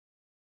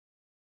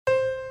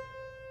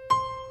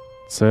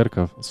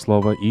Церковь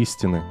 «Слово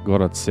истины»,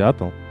 город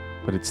Сиэтл,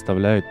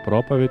 представляет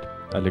проповедь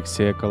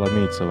Алексея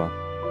Коломейцева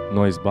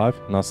 «Но избавь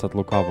нас от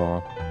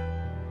лукавого».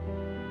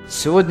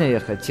 Сегодня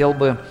я хотел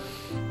бы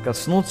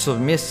коснуться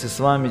вместе с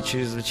вами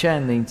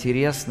чрезвычайно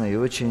интересной и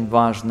очень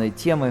важной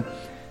темы,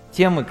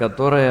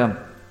 которая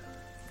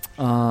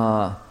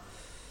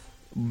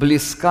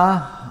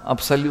близка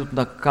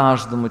абсолютно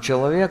каждому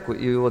человеку.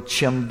 И вот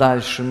чем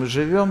дальше мы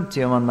живем,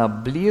 тем она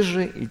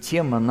ближе и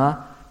тем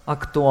она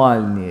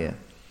актуальнее.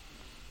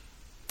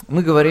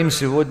 Мы говорим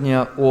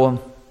сегодня о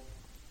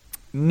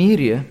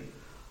мире,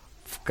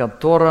 в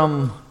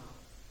котором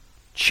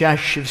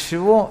чаще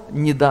всего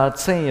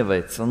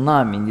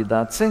нами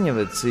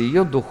недооценивается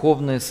ее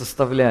духовная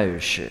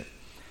составляющая.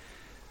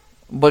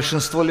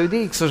 Большинство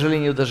людей, к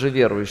сожалению, даже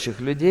верующих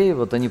людей,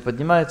 вот они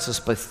поднимаются с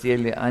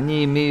постели,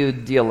 они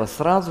имеют дело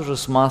сразу же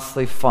с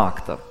массой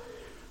фактов.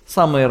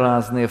 Самые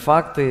разные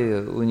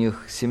факты, у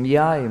них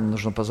семья, им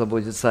нужно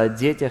позаботиться о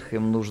детях,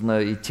 им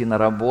нужно идти на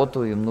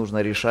работу, им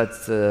нужно решать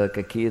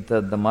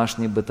какие-то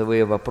домашние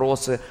бытовые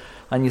вопросы.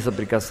 Они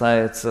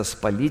соприкасаются с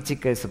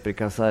политикой,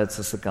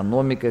 соприкасаются с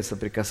экономикой,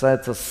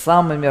 соприкасаются с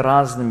самыми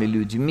разными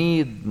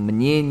людьми,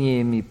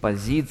 мнениями,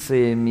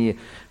 позициями.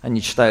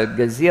 Они читают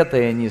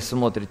газеты, они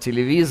смотрят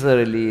телевизор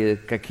или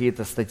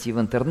какие-то статьи в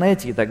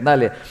интернете и так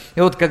далее.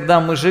 И вот когда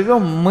мы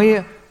живем,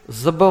 мы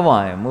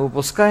забываем, мы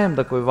упускаем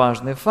такой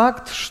важный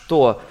факт,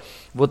 что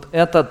вот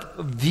этот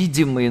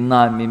видимый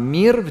нами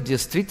мир в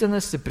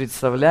действительности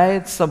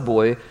представляет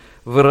собой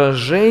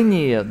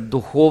выражение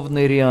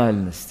духовной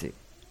реальности.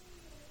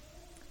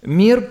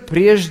 Мир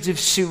прежде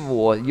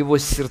всего, его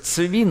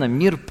сердцевина,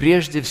 мир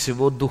прежде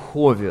всего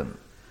духовен.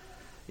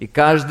 И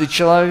каждый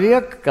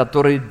человек,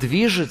 который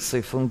движется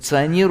и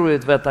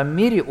функционирует в этом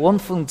мире, он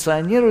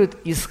функционирует,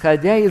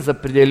 исходя из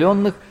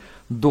определенных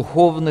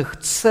духовных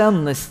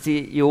ценностей,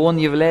 и он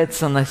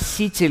является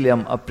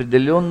носителем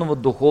определенного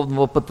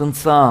духовного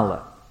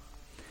потенциала.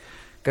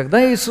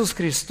 Когда Иисус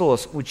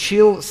Христос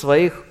учил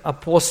своих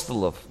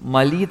апостолов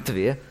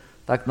молитве,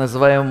 так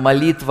называемая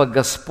молитва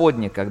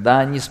Господня, когда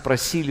они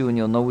спросили у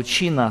Него: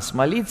 «Научи нас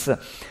молиться»,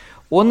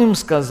 Он им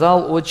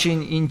сказал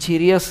очень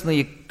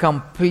интересный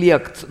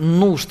комплект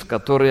нужд,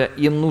 которые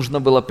им нужно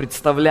было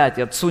представлять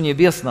Отцу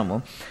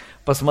Небесному.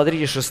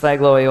 Посмотрите, 6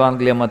 глава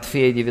Евангелия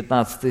Матфея,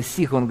 19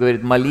 стих, он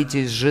говорит: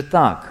 «Молитесь же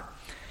так».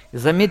 И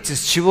заметьте,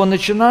 с чего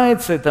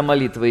начинается эта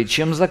молитва и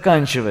чем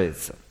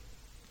заканчивается.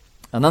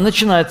 Она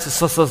начинается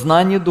с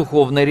осознания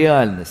духовной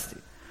реальности.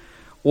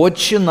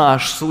 «Отче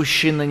наш,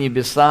 сущий на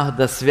небесах,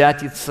 да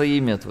святится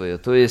имя Твое».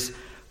 То есть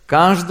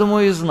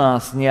каждому из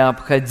нас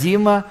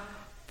необходимо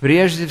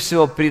прежде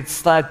всего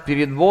предстать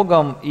перед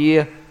Богом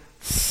и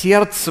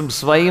сердцем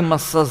своим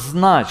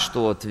осознать,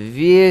 что вот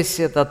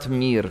весь этот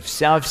мир,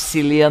 вся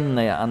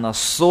Вселенная, она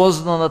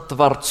создана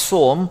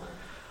Творцом,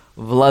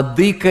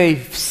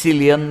 владыкой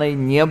Вселенной,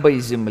 неба и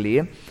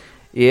земли.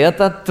 И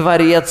этот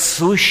Творец,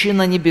 сущий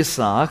на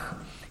небесах,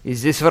 и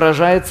здесь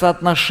выражается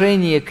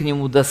отношение к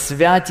Нему: «Да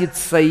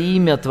святится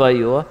имя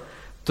Твое»,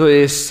 то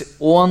есть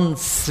Он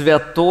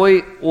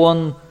святой,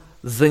 Он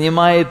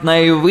занимает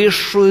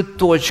наивысшую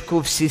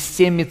точку в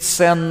системе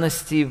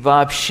ценностей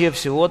вообще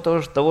всего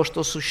того,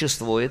 что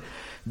существует.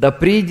 «Да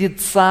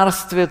придет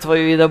царствие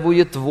Твое, и да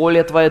будет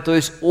воля Твоя». То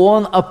есть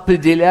Он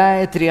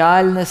определяет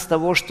реальность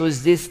того, что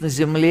здесь на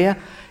земле,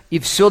 и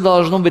все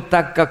должно быть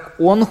так, как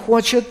Он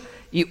хочет,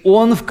 и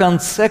Он в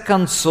конце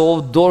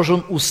концов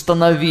должен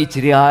установить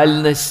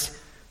реальность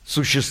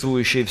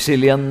существующей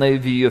Вселенной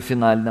в ее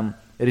финальном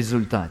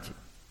результате.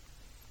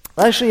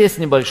 Дальше есть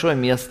небольшое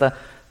место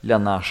для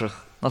наших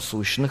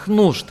насущных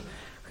нужд.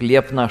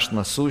 «Хлеб наш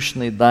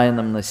насущный дай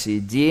нам на сей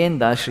день».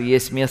 Дальше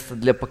есть место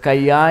для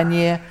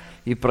покаяния.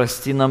 «И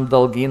прости нам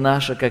долги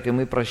наши, как и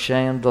мы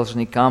прощаем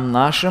должникам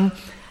нашим».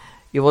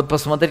 И вот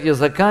посмотрите,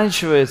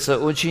 заканчивается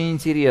очень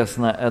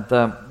интересно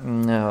эта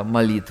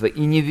молитва.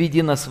 «И не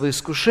введи нас в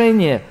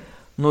искушение,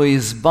 но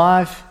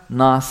избавь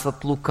нас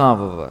от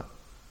лукавого».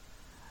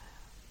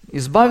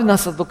 «Избавь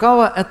нас от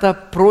лукавого» – это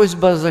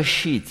просьба о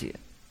защите.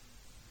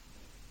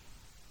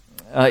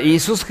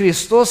 Иисус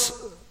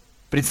Христос,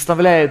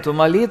 представляя эту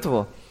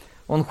молитву,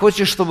 Он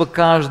хочет, чтобы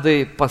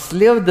каждый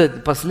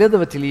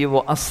последователь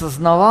Его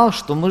осознавал,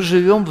 что мы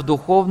живем в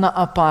духовно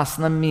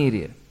опасном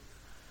мире,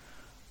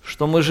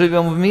 что мы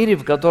живем в мире,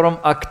 в котором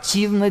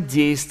активно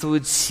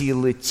действуют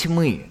силы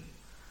тьмы.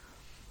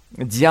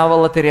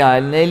 Дьявол – это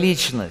реальная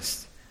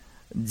личность.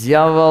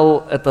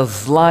 Дьявол – это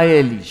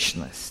злая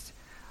личность.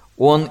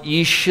 Он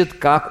ищет,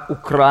 как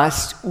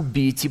украсть,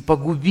 убить и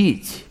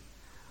погубить.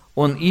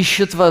 Он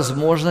ищет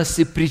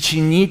возможности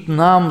причинить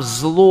нам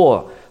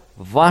зло,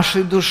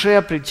 вашей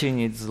душе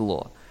причинить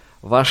зло,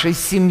 вашей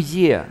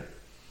семье,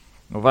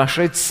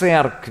 вашей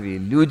церкви,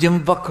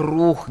 людям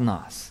вокруг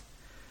нас.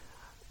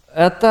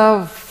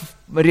 Это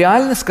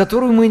реальность,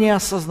 которую мы не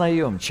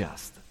осознаем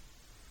часто.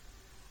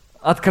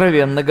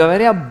 Откровенно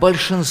говоря,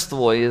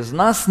 большинство из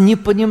нас не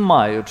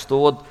понимают, что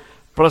вот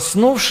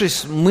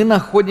проснувшись, мы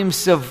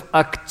находимся в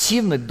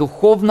активной,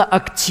 духовно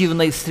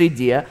активной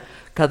среде,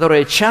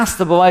 которая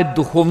часто бывает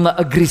духовно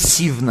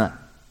агрессивна.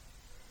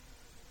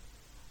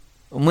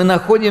 Мы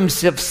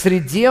находимся в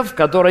среде, в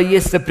которой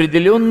есть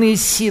определенные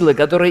силы,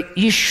 которые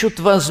ищут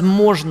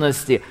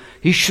возможности,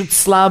 ищут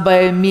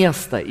слабое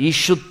место,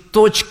 ищут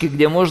точки,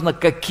 где можно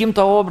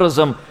каким-то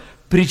образом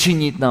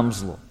причинить нам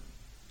зло.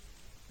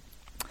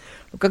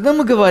 Когда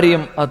мы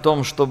говорим о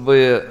том,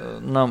 чтобы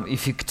нам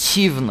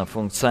эффективно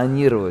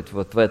функционировать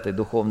вот в этой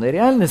духовной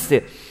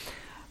реальности,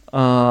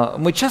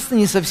 мы часто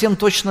не совсем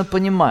точно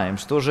понимаем,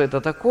 что же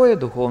это такое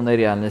духовная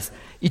реальность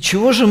и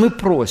чего же мы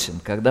просим,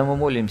 когда мы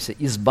молимся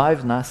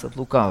 «избавь нас от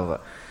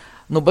лукавого».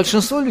 Но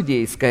большинство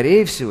людей,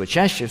 скорее всего,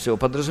 чаще всего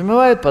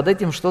подразумевают под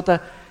этим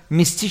что-то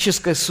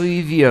мистическое,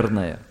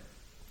 суеверное.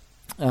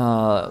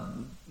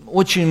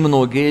 Очень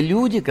многие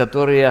люди,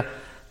 которые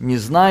не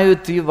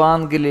знают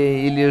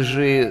Евангелия, или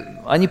же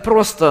они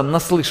просто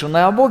наслышаны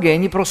о Боге,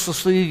 они просто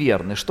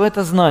суеверны. Что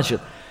это значит?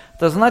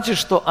 Это значит,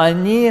 что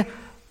они,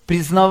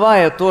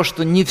 признавая то,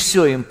 что не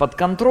все им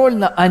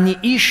подконтрольно, они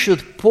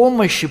ищут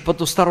помощи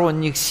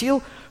потусторонних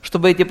сил,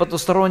 чтобы эти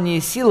потусторонние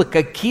силы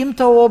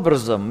каким-то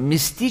образом,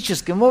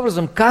 мистическим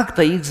образом,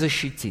 как-то их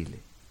защитили.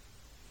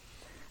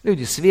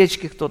 Люди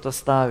свечки кто-то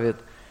ставит,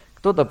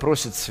 кто-то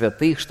просит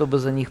святых, чтобы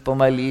за них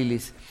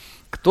помолились,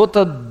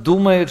 кто-то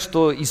думает,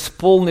 что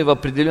исполнив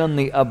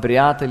определенный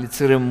обряд или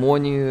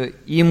церемонию,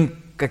 им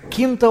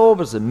каким-то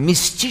образом,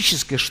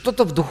 мистически,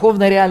 что-то в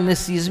духовной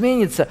реальности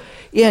изменится,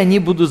 и они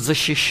будут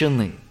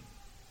защищены.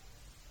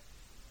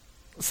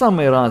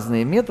 Самые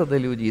разные методы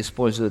люди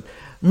используют,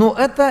 но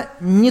это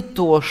не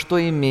то, что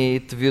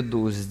имеет в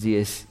виду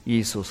здесь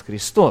Иисус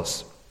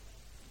Христос.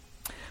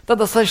 Это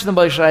достаточно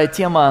большая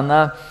тема,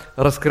 она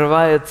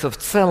раскрывается в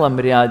целом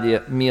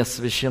ряде мест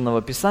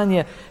Священного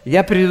Писания.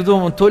 Я приведу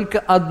вам только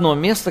одно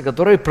место,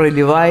 которое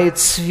проливает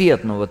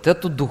свет на вот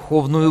эту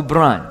духовную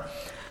брань.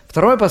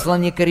 Второе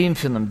послание к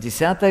Коринфянам,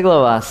 10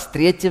 глава, с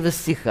 3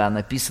 стиха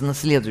написано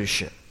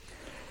следующее.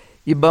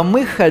 «Ибо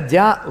мы,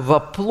 ходя во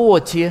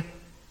плоти,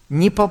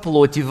 не по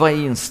плоти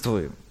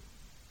воинствуем.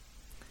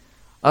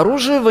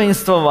 Оружие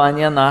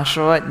воинствования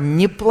нашего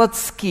не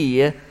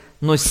плотские,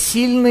 но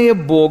сильные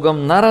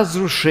Богом на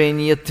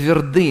разрушение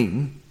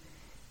твердынь.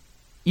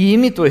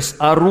 Ими, то есть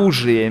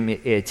оружиями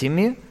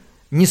этими,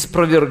 не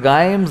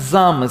спровергаем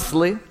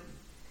замыслы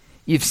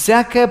и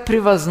всякое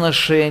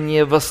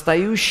превозношение,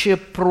 восстающее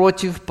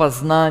против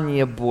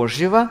познания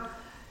Божьего,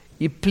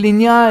 и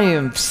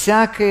пленяем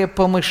всякое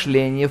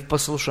помышление в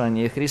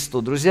послушании Христу».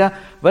 Друзья,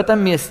 в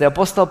этом месте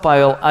апостол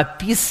Павел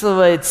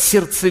описывает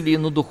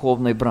сердцевину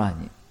духовной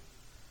брани.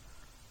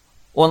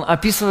 Он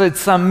описывает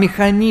сам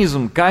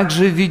механизм, как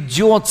же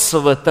ведется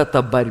вот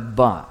эта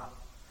борьба.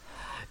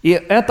 И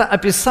это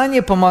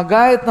описание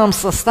помогает нам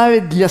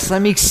составить для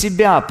самих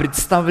себя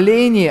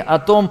представление о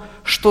том,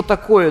 что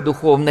такое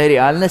духовная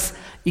реальность,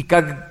 и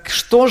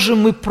что же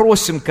мы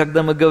просим,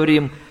 когда мы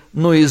говорим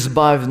 «но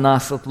избавь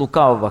нас от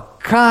лукавого».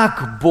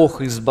 Как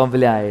Бог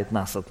избавляет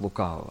нас от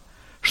лукавого?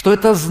 Что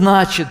это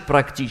значит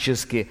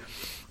практически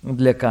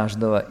для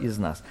каждого из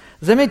нас?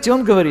 Заметьте,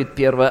 он говорит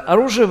первое,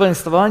 оружие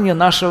воинствования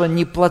нашего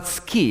не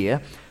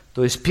плотские.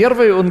 То есть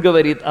первое, он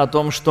говорит о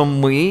том, что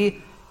мы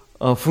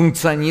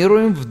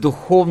функционируем в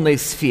духовной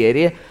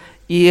сфере,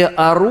 и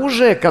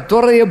оружие,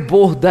 которое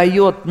Бог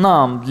дает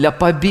нам для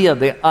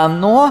победы,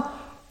 оно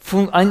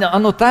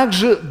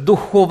также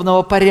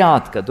духовного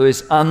порядка, то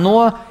есть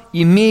оно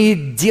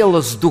имеет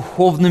дело с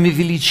духовными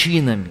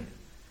величинами.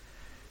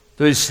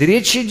 То есть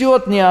речь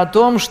идет не о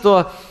том,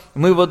 что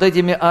мы вот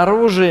этими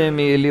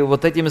оружиями или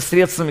вот этими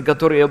средствами,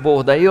 которые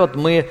Бог дает,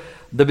 мы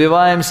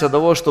добиваемся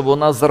того, чтобы у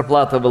нас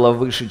зарплата была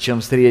выше,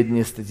 чем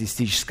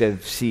среднестатистическая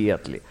в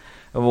Сиэтле.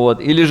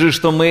 Вот. Или же,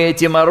 что мы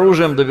этим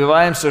оружием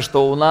добиваемся,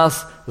 что у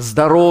нас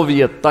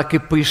здоровье так и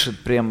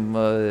пышет прям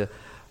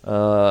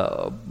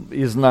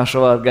из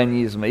нашего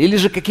организма. Или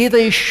же какие-то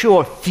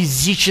еще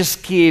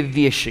физические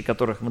вещи,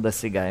 которых мы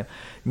достигаем.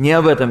 Не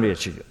об этом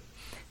речь идет.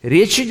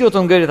 Речь идет,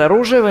 он говорит,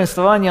 оружие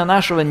воинствования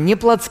нашего не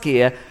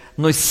плотские,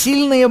 но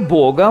сильные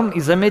Богом, и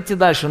заметьте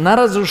дальше, на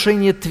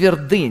разрушение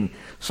твердынь.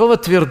 Слово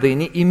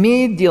 «твердыни»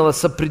 имеет дело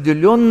с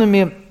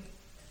определенными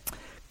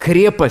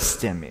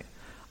крепостями,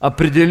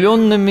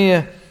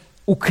 определенными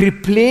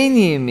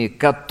укреплениями,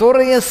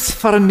 которые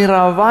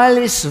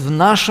сформировались в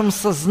нашем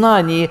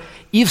сознании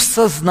и в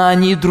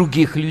сознании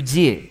других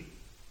людей.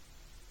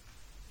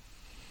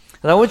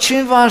 Это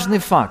очень важный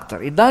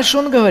фактор. И дальше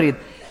он говорит,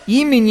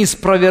 ими не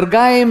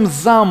спровергаем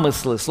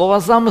замыслы.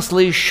 Слово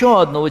 «замыслы»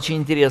 еще одно очень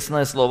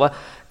интересное слово,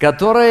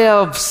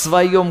 которое в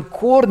своем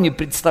корне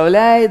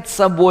представляет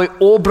собой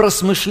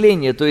образ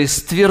мышления. То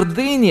есть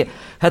твердыни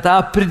 – это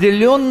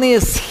определенные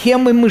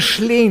схемы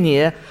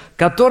мышления,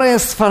 которые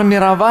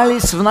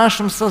сформировались в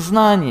нашем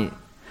сознании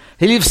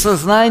или в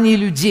сознании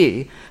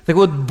людей. Так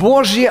вот,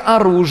 Божье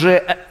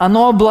оружие,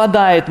 оно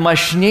обладает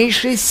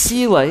мощнейшей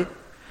силой,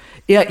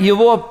 и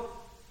его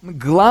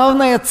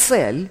главная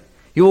цель,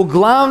 его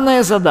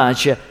главная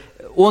задача,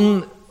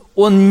 он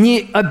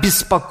не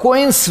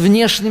обеспокоен с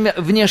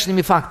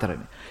внешними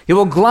факторами.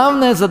 Его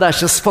главная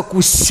задача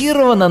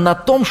сфокусирована на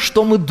том,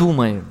 что мы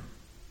думаем,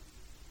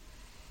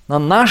 на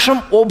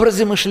нашем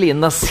образе мышления,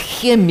 на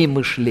схеме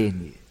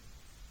мышления.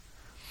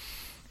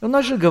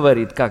 Он же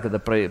говорит, как это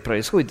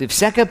происходит. И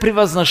всякое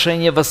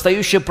превозношение,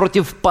 восстающее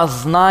против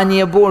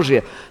познания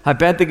Божия.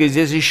 Опять-таки,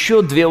 здесь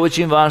еще две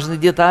очень важные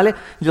детали.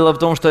 Дело в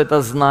том, что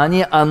это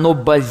знание, оно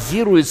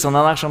базируется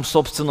на нашем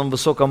собственном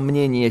высоком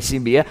мнении о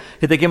себе.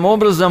 И таким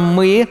образом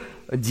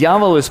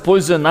дьявол,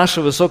 используя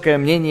наше высокое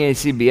мнение о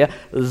себе,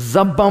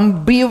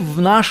 забомбив в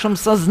нашем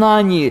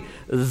сознании,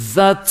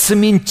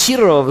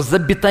 зацементировав,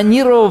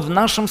 забетонировав в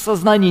нашем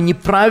сознании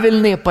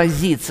неправильные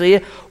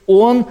позиции,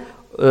 он,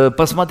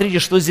 посмотрите,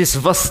 что здесь,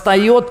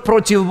 восстает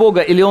против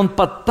Бога, или он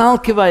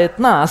подталкивает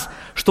нас,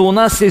 что у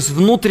нас есть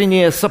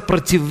внутреннее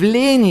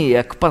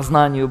сопротивление к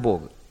познанию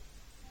Бога.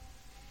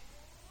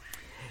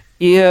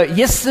 И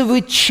если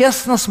вы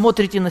честно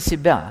смотрите на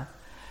себя,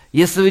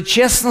 если вы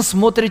честно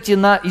смотрите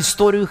на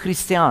историю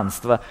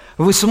христианства,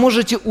 вы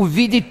сможете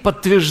увидеть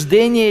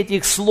подтверждение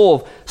этих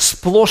слов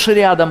сплошь и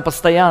рядом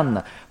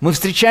постоянно. Мы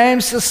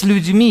встречаемся с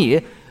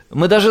людьми,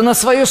 мы даже на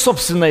свое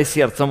собственное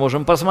сердце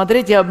можем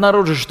посмотреть и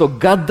обнаружить, что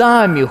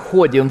годами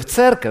ходим в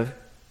церковь,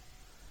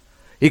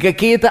 и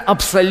какие-то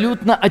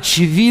абсолютно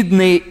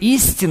очевидные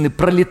истины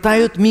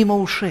пролетают мимо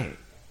ушей.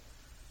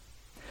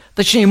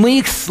 Точнее, мы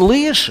их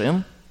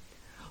слышим,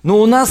 но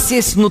у нас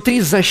есть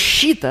внутри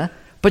защита.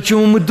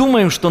 Почему мы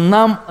думаем, что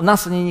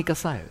нас они не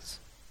касаются?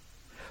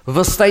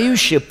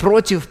 Восстающие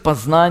против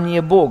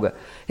познания Бога.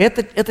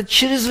 Это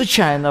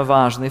чрезвычайно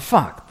важный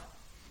факт.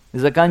 И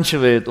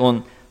заканчивает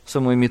он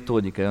самой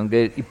методикой. Он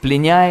говорит, и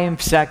пленяем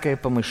всякое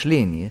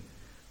помышление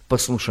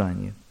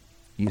послушания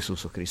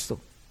Иисусу Христу.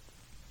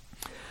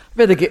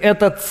 Опять-таки,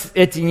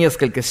 эти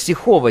несколько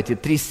стихов, эти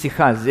 3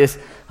 стиха здесь,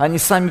 они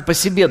сами по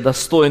себе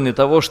достойны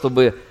того,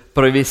 чтобы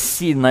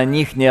провести на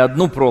них не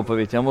одну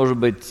проповедь, а может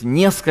быть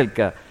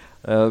несколько,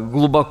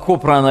 глубоко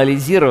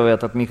проанализировав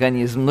этот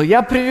механизм. Но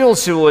я привел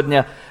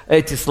сегодня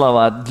эти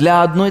слова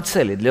для одной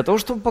цели, для того,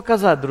 чтобы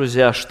показать,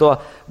 друзья,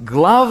 что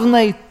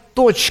главной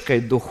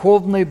точкой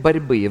духовной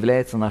борьбы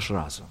является наш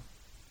разум.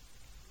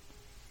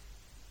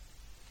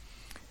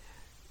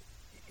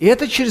 И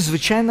это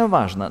чрезвычайно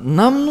важно.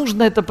 Нам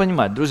нужно это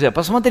понимать. Друзья,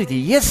 посмотрите,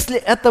 если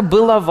это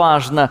было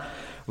важно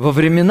во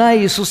времена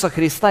Иисуса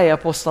Христа и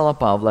апостола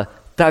Павла,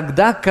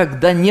 тогда,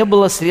 когда не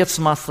было средств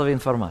массовой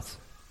информации.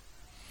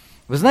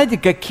 Вы знаете,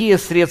 какие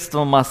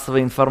средства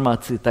массовой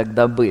информации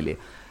тогда были?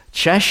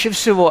 Чаще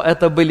всего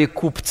это были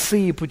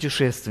купцы и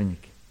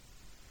путешественники.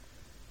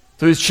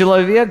 То есть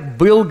человек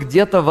был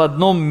где-то в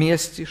одном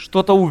месте,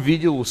 что-то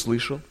увидел,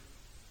 услышал,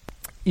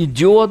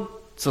 идет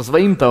со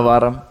своим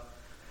товаром,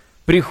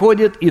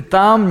 приходит и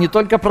там не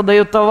только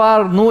продает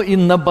товар, но и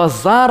на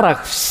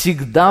базарах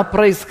всегда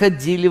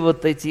происходили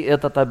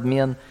этот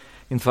обмен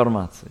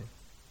информацией.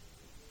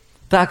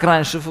 Так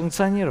раньше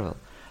функционировал.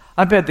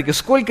 Опять-таки,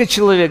 сколько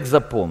человек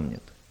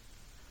запомнит?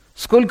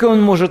 Сколько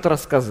он может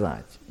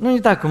рассказать? Не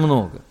так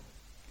много.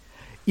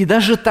 И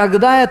даже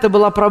тогда это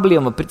была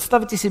проблема.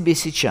 Представьте себе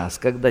сейчас,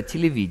 когда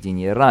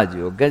телевидение,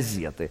 радио,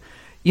 газеты,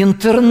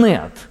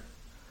 интернет,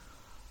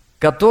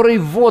 который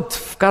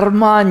в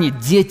кармане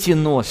дети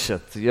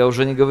носят, я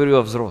уже не говорю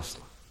о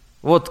взрослых.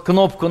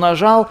 Кнопку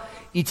нажал,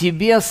 и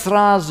тебе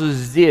сразу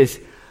здесь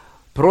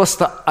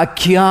просто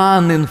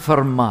океан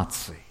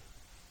информации.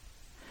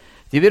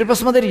 Теперь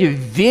посмотрите,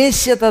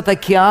 весь этот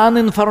океан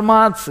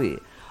информации,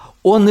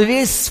 он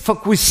весь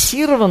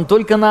сфокусирован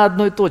только на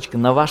одной точке,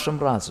 на вашем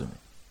разуме.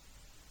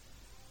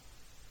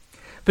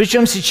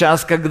 Причем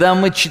сейчас, когда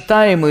мы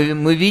читаем,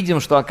 мы видим,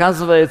 что,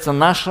 оказывается,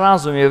 наш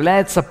разум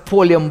является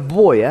полем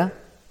боя,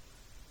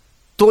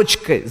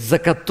 точкой, за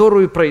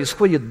которую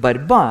происходит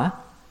борьба,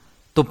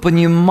 то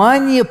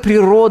понимание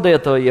природы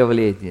этого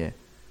явления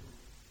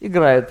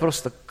играет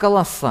просто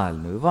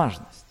колоссальную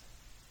важность.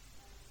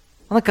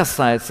 Она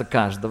касается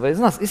каждого из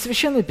нас. И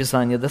Священное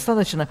Писание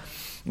достаточно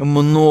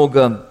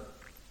много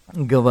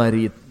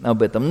говорит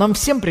об этом. Нам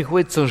всем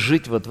приходится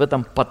жить в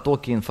этом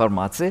потоке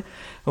информации,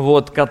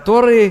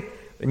 который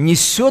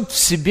несет в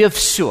себе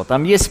все.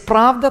 Там есть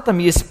правда, там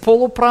есть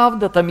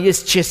полуправда, там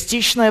есть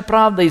частичная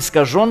правда,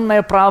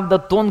 искаженная правда,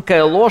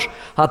 тонкая ложь,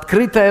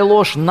 открытая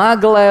ложь,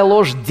 наглая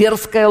ложь,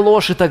 дерзкая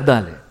ложь и так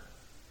далее.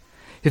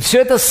 И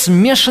все это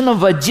смешано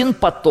в один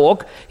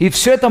поток, и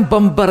все это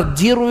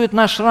бомбардирует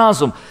наш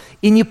разум.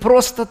 И не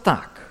просто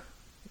так.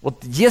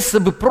 Если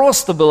бы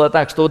просто было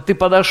так, что ты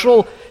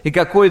подошел, и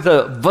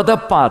какой-то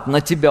водопад на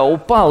тебя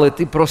упал, и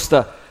ты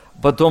просто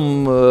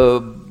потом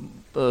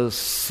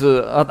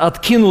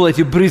откинул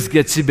эти брызги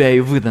от себя и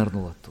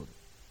вынырнул оттуда.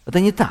 Это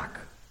не так.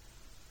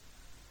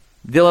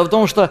 Дело в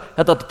том, что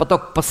этот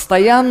поток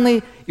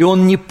постоянный, и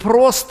он не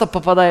просто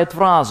попадает в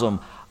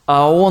разум,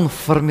 а он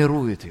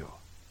формирует его.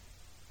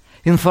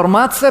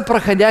 Информация,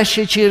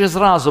 проходящая через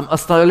разум,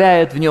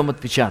 оставляет в нем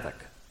отпечаток.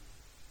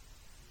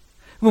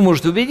 Вы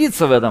можете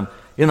убедиться в этом.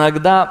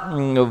 Иногда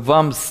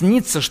вам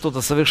снится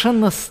что-то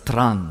совершенно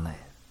странное.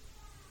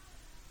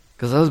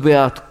 Казалось бы,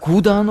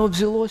 откуда оно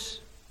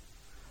взялось?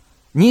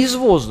 Не из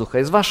воздуха,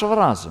 а из вашего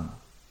разума.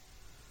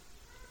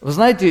 Вы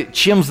знаете,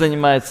 чем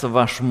занимается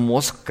ваш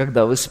мозг,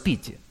 когда вы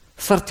спите?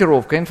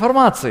 Сортировка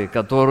информации,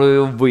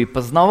 которую вы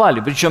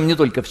познавали, причем не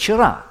только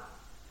вчера.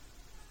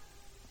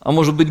 а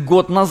может быть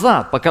год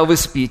назад, пока вы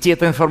спите,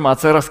 эта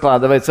информация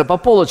раскладывается по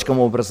полочкам,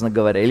 образно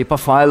говоря, или по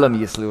файлам,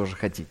 если уже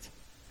хотите.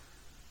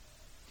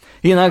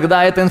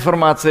 Иногда эта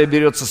информация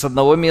берется с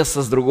одного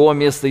места, с другого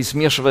места и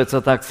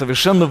смешивается так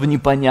совершенно в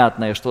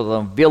непонятное, что-то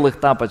там в белых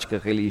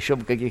тапочках или еще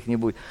в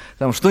каких-нибудь,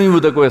 там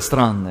что-нибудь такое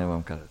странное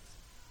вам кажется.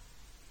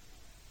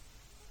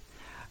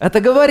 Это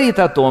говорит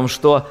о том,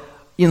 что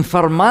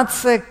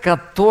информация,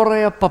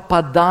 которая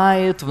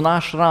попадает в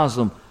наш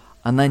разум,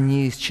 она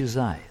не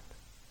исчезает.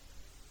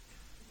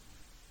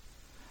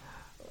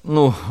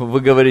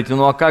 Вы говорите,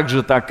 а как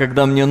же так,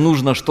 когда мне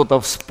нужно что-то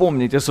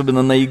вспомнить,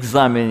 особенно на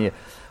экзамене?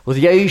 Вот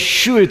я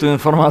ищу эту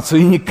информацию,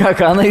 и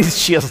никак, она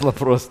исчезла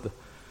просто.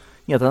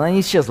 Нет, она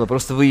не исчезла,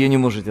 просто вы ее не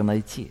можете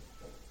найти.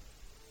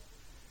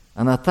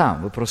 Она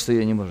там, вы просто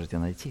ее не можете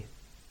найти.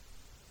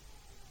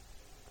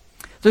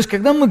 То есть,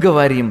 когда мы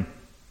говорим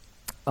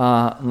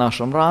о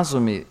нашем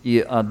разуме и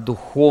о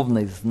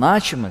духовной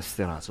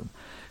значимости разума,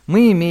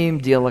 мы имеем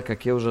дело,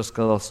 как я уже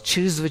сказал, с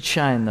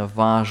чрезвычайно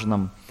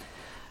важным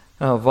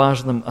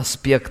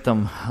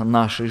аспектом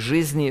нашей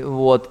жизни.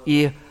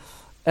 И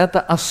это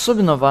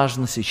особенно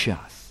важно сейчас.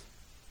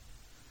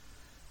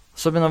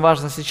 Особенно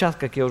важно сейчас,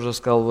 как я уже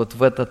сказал,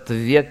 в этот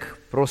век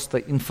просто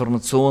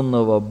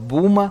информационного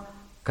бума,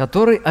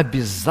 который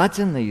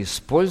обязательно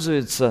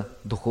используется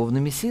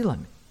духовными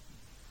силами.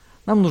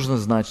 Нам нужно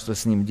знать, что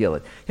с ним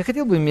делать. Я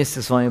хотел бы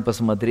вместе с вами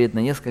посмотреть на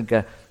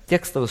несколько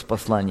текстов из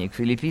посланий к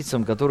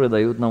филиппийцам, которые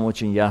дают нам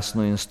очень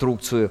ясную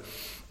инструкцию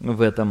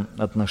в этом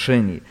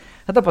отношении.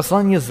 Это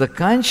послание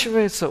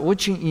заканчивается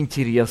очень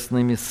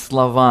интересными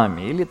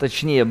словами, или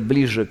точнее,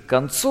 ближе к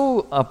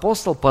концу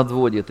апостол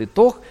подводит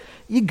итог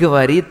и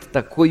говорит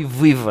такой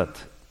вывод.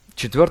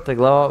 4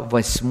 глава,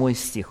 8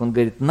 стих. Он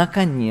говорит: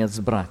 «Наконец,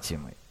 братья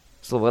мои».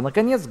 Слово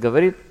 «наконец»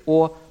 говорит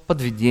о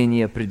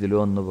подведении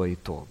определенного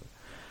итога.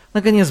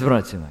 «Наконец,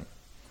 братья мои,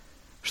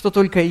 что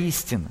только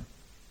истина,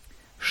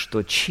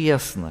 что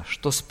честно,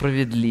 что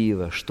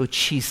справедливо, что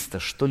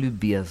чисто, что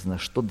любезно,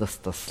 что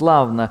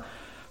достославно,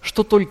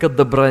 что только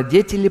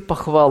добродетели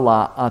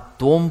похвала, о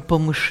том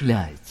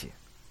помышляйте».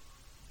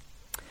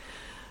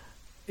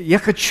 Я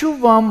хочу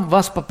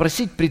вас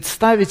попросить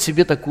представить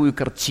себе такую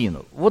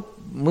картину. Вот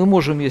мы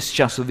можем ее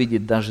сейчас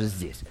увидеть даже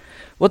здесь.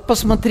 Вот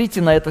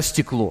посмотрите на это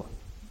стекло.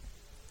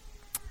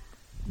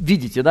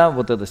 Видите, да,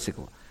 вот это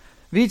стекло?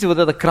 Видите, вот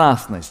это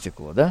красное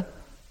стекло, да?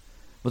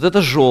 Вот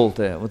это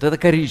желтое, вот это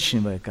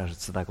коричневое,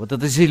 кажется так, вот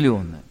это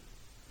зеленое.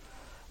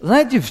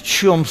 Знаете, в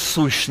чем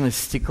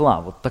сущность стекла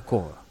вот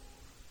такого?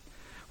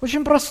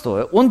 Очень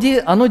простое.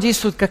 Оно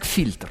действует как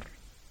фильтр.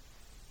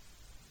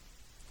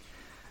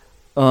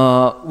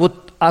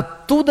 Вот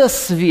оттуда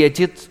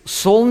светит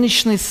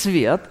солнечный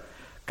свет,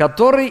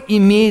 который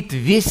имеет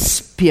весь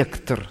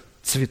спектр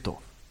цветов.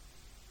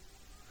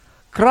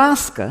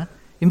 Краска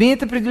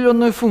имеет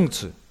определенную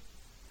функцию.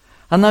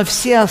 Она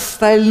все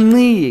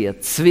остальные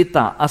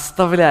цвета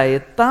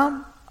оставляет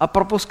там, а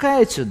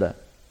пропускает сюда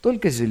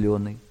только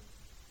зеленый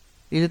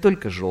или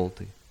только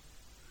желтый.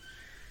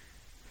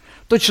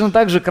 Точно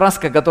так же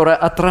краска, которая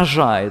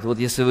отражает. Вот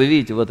если вы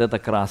видите, вот эта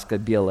краска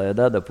белая,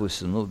 да,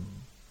 допустим,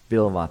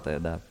 беловатая,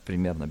 да,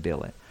 примерно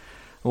белая.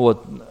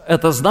 Вот.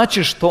 Это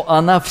значит, что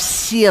она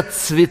все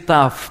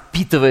цвета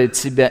впитывает в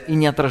себя и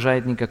не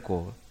отражает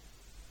никакого.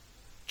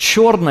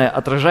 Черная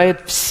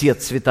отражает все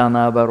цвета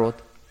наоборот,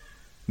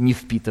 не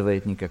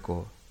впитывает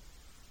никакого,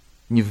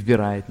 не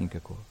вбирает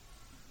никакого.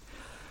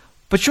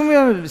 Почему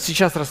я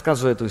сейчас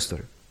рассказываю эту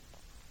историю?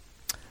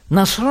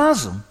 Наш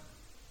разум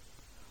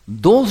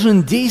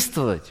должен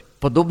действовать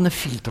подобно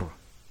фильтру.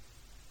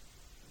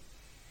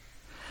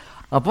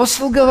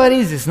 Апостол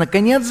говорит здесь: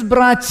 наконец,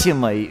 братья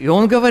мои, и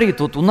он говорит,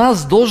 вот у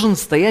нас должен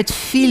стоять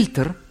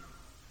фильтр,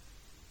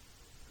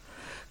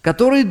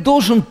 который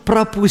должен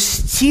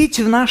пропустить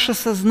в наше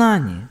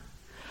сознание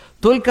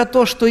только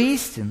то, что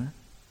истинно,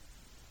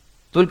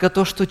 только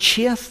то, что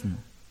честно,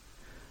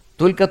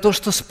 только то,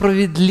 что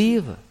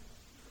справедливо,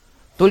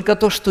 только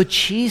то, что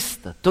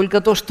чисто,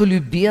 только то, что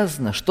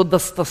любезно, что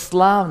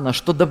достославно,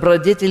 что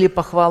добродетели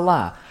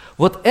похвала.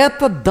 Вот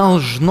это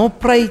должно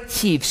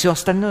пройти, все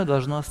остальное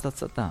должно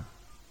остаться там.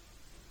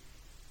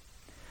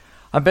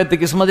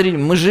 Опять-таки, смотрите,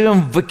 мы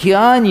живем в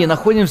океане и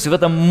находимся в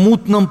этом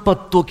мутном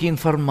потоке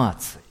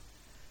информации.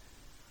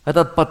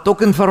 Этот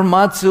поток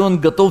информации, он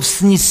готов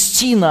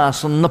снести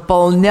нас, он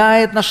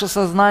наполняет наше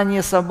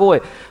сознание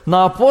собой.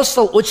 Но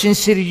апостол очень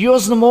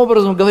серьезным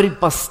образом говорит: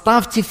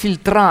 поставьте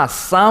фильтра,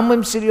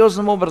 самым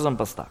серьезным образом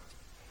поставьте.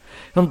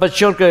 Он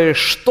подчеркивает,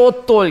 что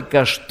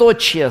только, что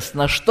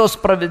честно, что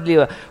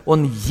справедливо.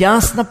 Он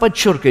ясно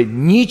подчеркивает: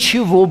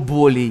 ничего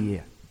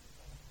более.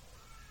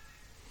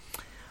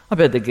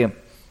 Опять-таки,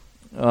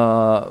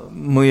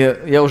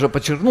 я уже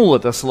подчеркнул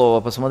это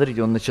слово,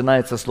 посмотрите, он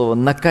начинается со слова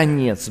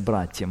 «наконец,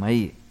 братья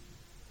мои».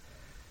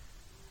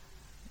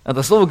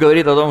 Это слово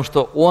говорит о том,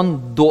 что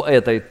он до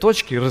этой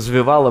точки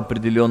развивал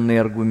определенный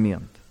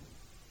аргумент.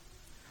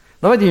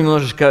 Давайте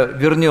немножечко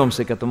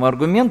вернемся к этому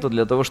аргументу,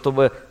 для того,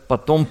 чтобы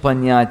потом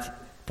понять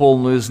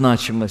полную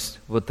значимость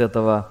вот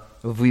этого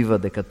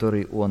вывода,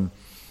 который он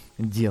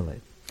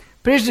делает.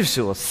 Прежде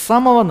всего, с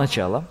самого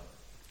начала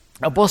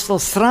апостол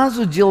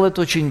сразу делает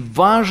очень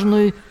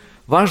важный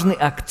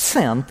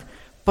акцент,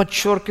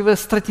 подчеркивая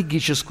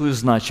стратегическую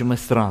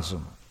значимость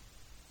разума.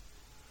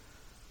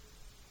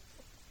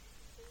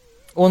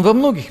 Он во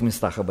многих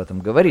местах об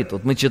этом говорит.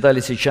 Вот мы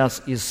читали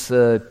сейчас из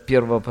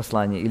первого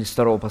послания или из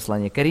второго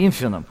послания к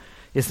Коринфянам.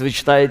 Если вы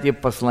читаете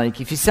послание к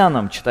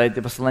Ефесянам,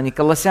 читаете послание к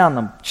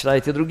Колоссянам,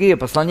 читаете другие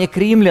послания к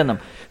Римлянам,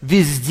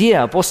 везде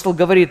апостол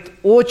говорит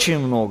очень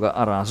много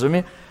о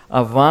разуме,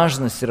 о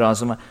важности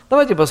разума.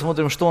 Давайте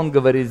посмотрим, что он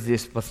говорит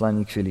здесь в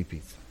послании к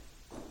Филиппийцам.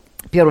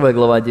 1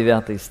 глава,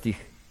 9 стих,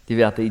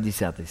 9 и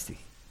 10 стих.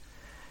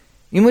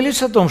 «И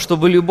молюсь о том,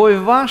 чтобы любовь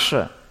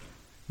ваша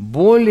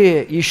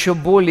еще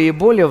более и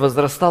более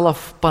возрастала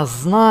в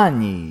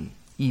познании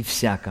и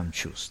всяком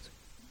чувстве».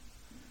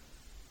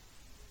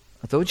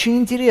 Это очень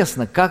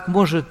интересно, как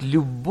может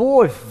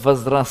любовь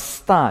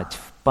возрастать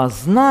в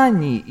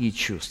познании и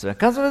чувстве.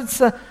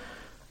 Оказывается,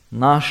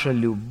 наша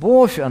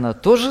любовь, она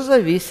тоже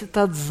зависит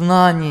от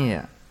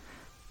знания,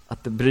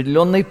 от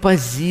определенной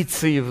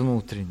позиции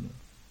внутренней.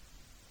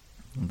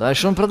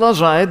 Дальше он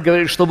продолжает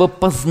говорить, чтобы,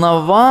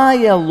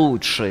 познавая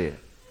лучшее,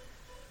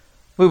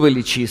 вы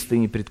были чистые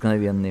и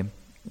непреткновенные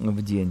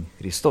в день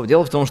Христов.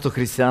 Дело в том, что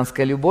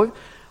христианская любовь,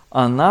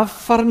 она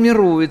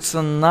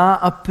формируется на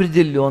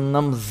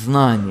определенном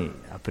знании,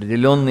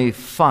 определенные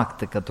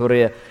факты,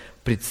 которые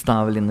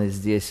представлены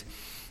здесь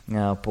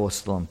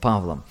апостолом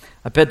Павлом.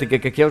 Опять-таки,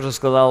 как я уже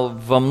сказал,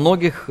 во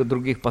многих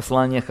других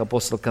посланиях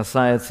апостол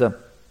касается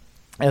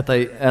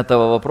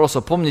этого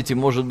вопроса. Помните,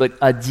 может быть,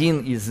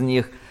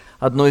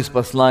 одно из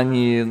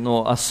посланий,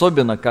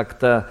 особенно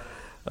как-то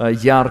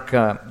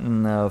ярко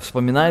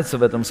вспоминается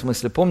в этом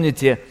смысле.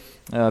 Помните,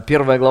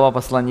 1 глава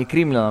послания к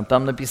Римлянам,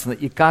 там написано: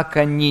 «И как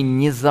они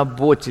не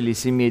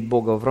заботились иметь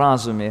Бога в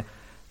разуме»,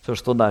 то,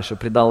 что дальше,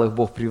 «предал их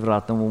Бог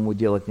превратному уму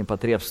делать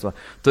непотребство».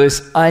 То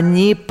есть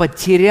они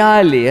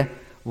потеряли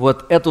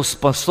вот эту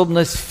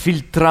способность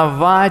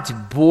фильтровать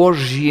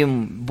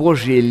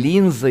Божьей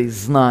линзой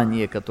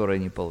знания, которые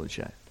они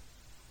получают.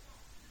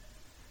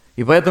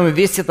 И поэтому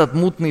весь этот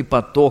мутный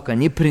поток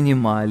они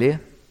принимали,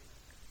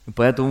 и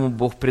поэтому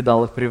Бог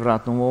предал их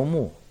превратному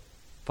уму.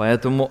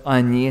 Поэтому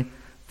они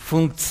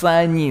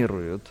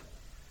функционируют,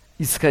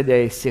 исходя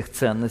из тех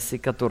ценностей,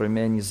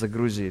 которыми они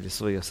загрузили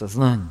свое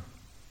сознание.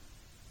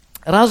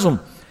 Разум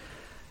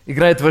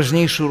играет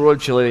важнейшую роль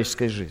в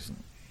человеческой жизни,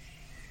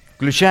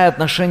 включая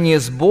отношения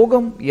с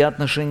Богом и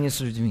отношения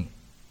с людьми.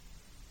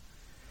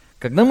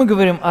 Когда мы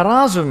говорим о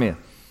разуме,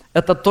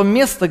 это то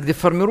место, где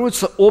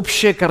формируется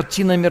общая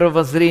картина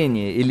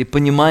мировоззрения или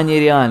понимание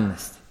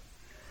реальности.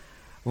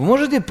 Вы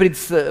можете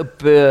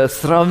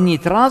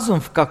сравнить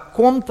разум в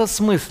каком-то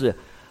смысле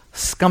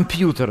с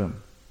компьютером?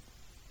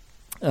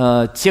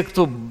 Те,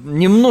 кто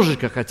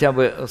немножечко хотя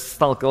бы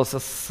сталкивался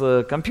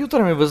с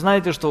компьютерами, вы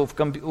знаете, что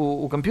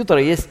у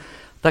компьютера есть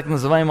так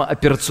называемая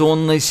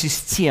операционная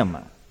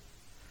система.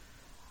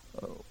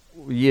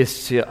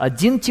 Есть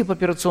один тип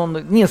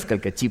операционных,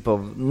 несколько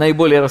типов,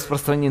 наиболее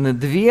распространены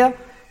две,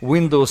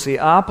 Windows и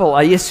Apple,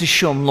 а есть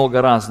еще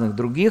много разных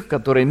других,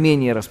 которые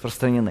менее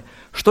распространены.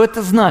 Что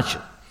это значит?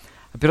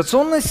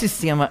 Операционная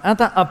система –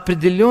 это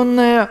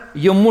определенная,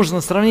 ее можно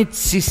сравнить,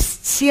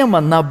 система,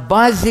 на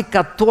базе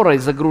которой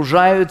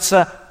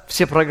загружаются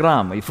все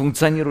программы и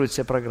функционируют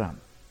все программы.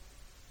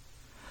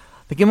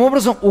 Таким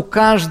образом, у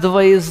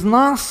каждого из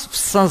нас в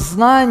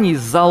сознании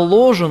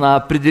заложена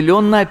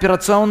определенная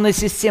операционная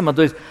система,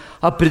 то есть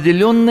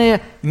определенная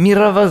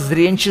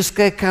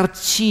мировоззренческая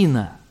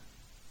картина.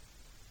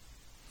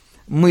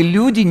 Мы,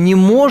 люди, не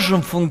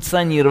можем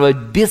функционировать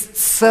без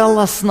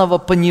целостного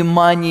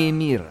понимания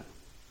мира.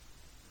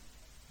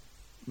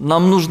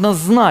 Нам нужно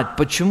знать,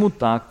 почему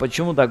так,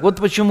 почему так. Вот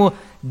почему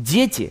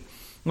дети,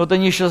 вот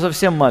они еще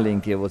совсем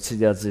маленькие, вот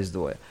сидят здесь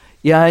двое,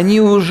 и они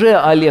уже,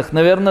 Олег,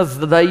 наверное,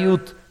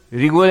 задают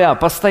регулярно,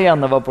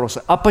 постоянно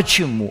вопросы: а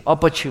почему, а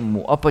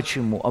почему, а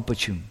почему, а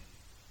почему?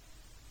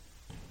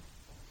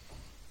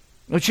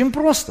 Очень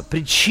просто.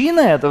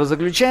 Причина этого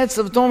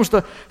заключается в том,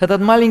 что этот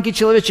маленький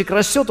человечек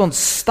растет, он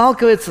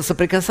сталкивается,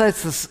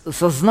 соприкасается с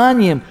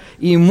сознанием,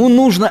 и ему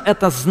нужно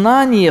это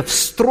знание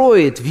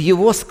встроить в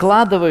его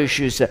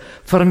складывающуюся,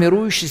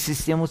 формирующую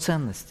систему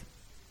ценностей.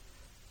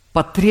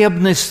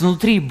 Потребность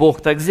внутри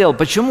Бог так сделал.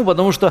 Почему?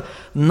 Потому что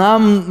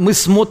мы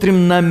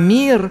смотрим на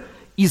мир,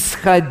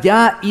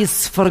 исходя из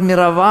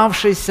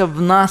сформировавшейся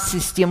в нас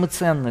системы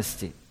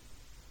ценностей.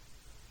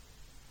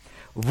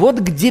 Вот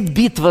где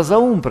битва за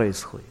ум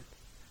происходит.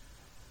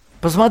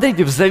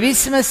 Посмотрите, в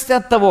зависимости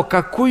от того,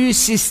 какую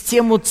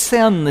систему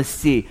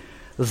ценностей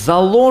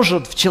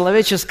заложит в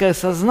человеческое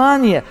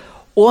сознание,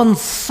 он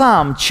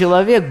сам,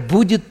 человек,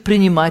 будет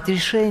принимать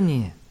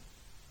решения.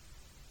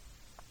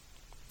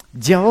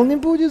 Дьявол не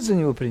будет за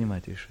него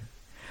принимать решения.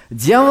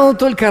 Дьявол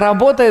только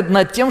работает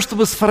над тем,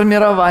 чтобы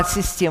сформировать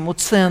систему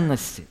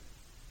ценностей.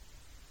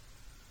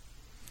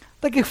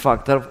 Таких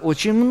факторов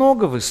очень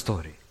много в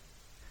истории.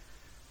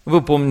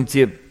 Вы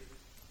помните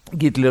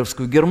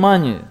гитлеровскую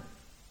Германию?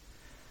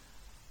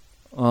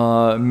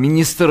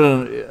 Министр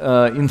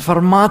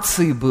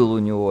информации был у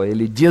него,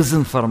 или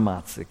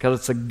дезинформации.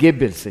 Кажется,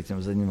 Геббельс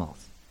этим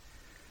занимался.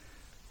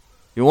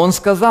 И он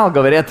сказал,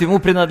 говорят, ему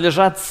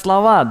принадлежат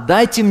слова: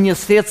 «Дайте мне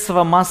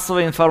средства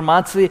массовой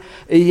информации,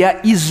 и я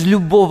из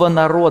любого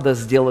народа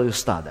сделаю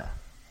стадо».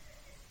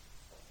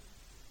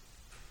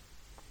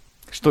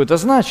 Что это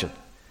значит?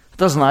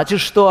 Это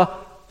значит,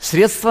 что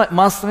средства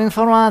массовой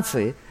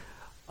информации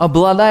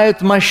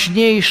обладают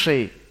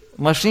мощнейшим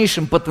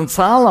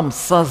потенциалом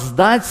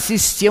создать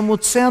систему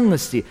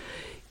ценностей.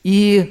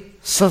 И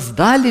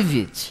создали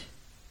ведь.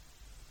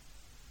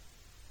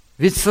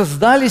 Ведь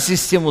создали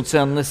систему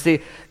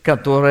ценностей,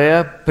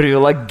 которая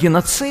привела к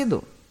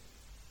геноциду.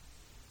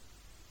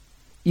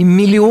 И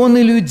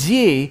миллионы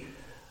людей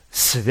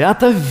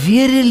свято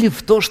верили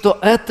в то, что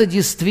это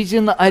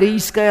действительно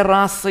арийская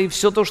раса, и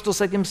все то, что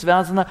с этим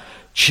связано,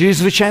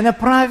 чрезвычайно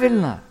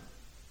правильно.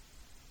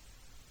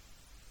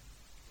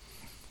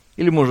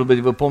 Или, может быть,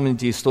 вы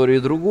помните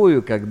историю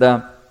другую,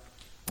 когда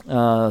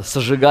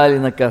сожигали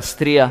на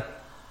костре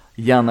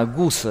Яна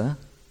Гуса,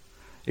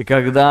 и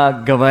когда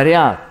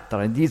говорят,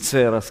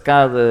 традиция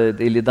рассказывает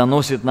или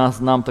доносит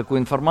нам такую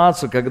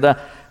информацию, когда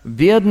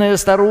бедная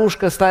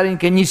старушка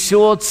старенькая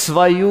несет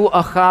свою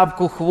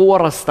охапку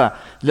хвороста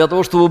для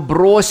того, чтобы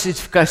бросить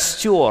в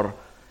костер,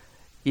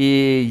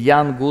 и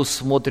Ян Гус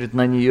смотрит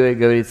на нее и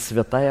говорит: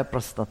 «Святая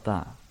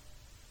простота».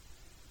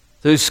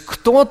 То есть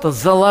кто-то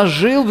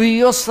заложил в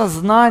ее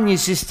сознание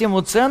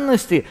систему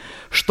ценностей,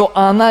 что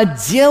она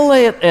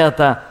делает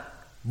это,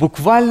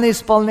 буквально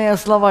исполняя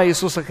слова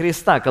Иисуса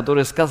Христа,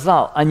 который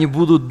сказал: «Они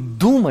будут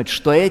думать,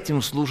 что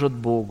этим служат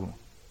Богу».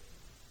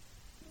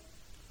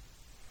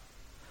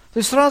 То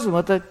есть разум –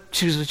 это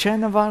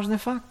чрезвычайно важный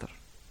фактор.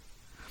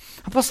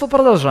 Апостол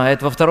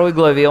продолжает, во 2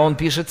 главе он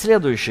пишет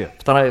следующее,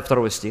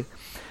 2 стих.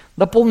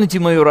 «Дополните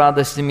мою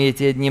радость,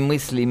 имейте одни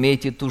мысли,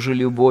 имейте ту же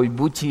любовь,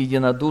 будьте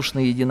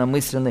единодушны,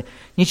 единомысленны,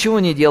 ничего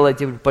не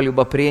делайте по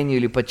любопрению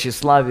или по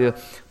тщеславию,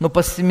 но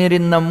по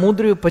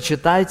смиренномудрию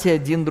почитайте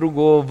один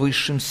другого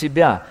высшим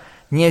себя.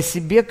 Не о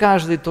себе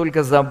каждый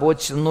только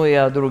заботится, но и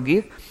о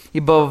других,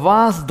 ибо в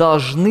вас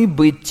должны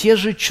быть те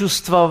же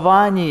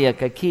чувствования,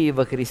 какие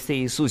во Христе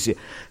Иисусе».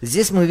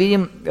 Здесь мы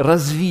видим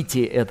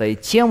развитие этой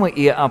темы,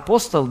 и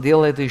апостол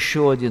делает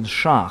еще один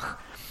шаг.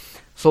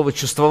 Слово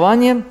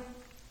 «чувствование»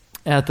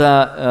 –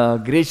 это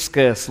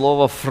греческое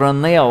слово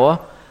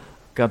 «фронео»,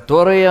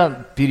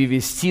 которое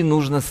перевести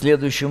нужно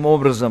следующим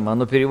образом.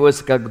 Оно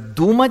переводится как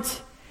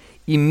 «думать»,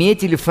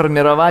 «иметь» или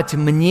 «формировать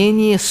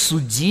мнение»,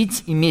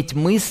 «судить», «иметь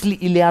мысли»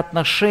 или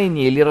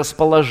 «отношение», или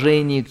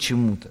 «расположение к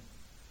чему-то».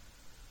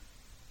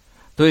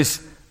 То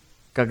есть,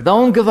 когда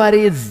он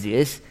говорит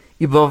здесь,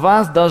 «ибо в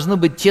вас должны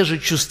быть те же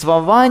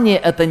чувствования»,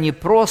 это не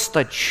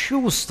просто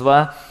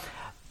чувство,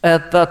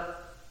 это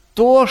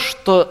то,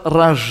 что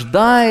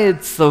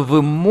рождается в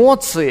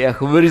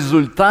эмоциях в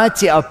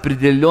результате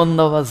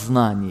определенного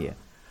знания,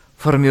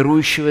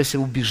 формирующегося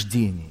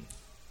убеждения.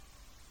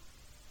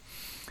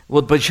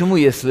 Вот почему,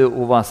 если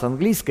у вас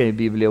английская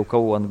Библия, у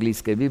кого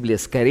английская Библия,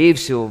 скорее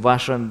всего, в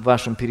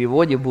вашем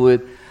переводе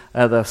будет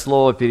это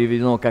слово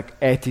переведено как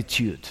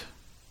attitude.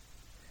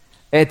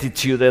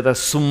 Attitude – это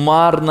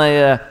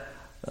суммарная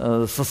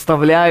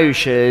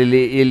составляющая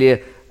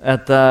или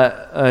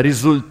это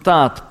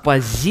результат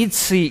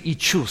позиций и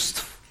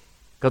чувств,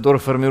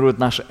 которые формируют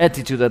наше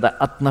attitude, это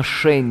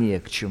отношение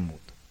к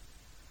чему-то.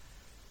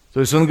 То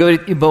есть он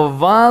говорит, ибо в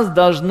вас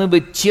должны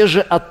быть те же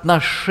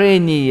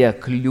отношения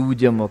к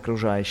людям,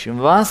 окружающим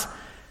вас,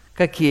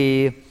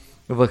 какие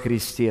во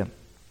Христе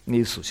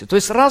Иисусе. То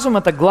есть разум –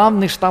 это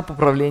главный штаб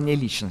управления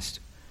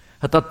личностью.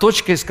 Это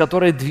точка, из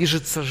которой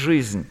движется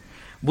жизнь.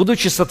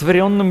 Будучи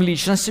сотворенным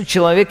личностью,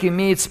 человек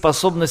имеет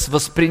способность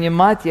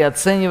воспринимать и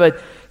оценивать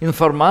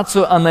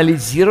информацию,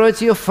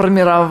 анализировать ее,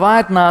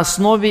 формировать на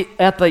основе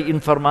этой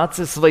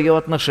информации свое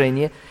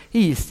отношение и,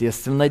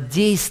 естественно,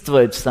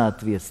 действовать в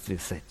соответствии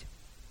с этим.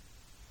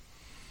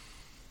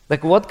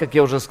 Так вот, как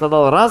я уже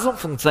сказал, разум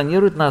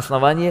функционирует на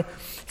основании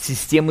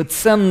системы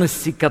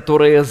ценностей,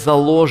 которая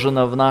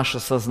заложена в наше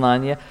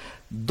сознание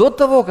до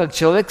того, как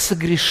человек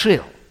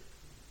согрешил.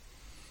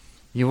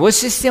 Его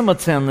система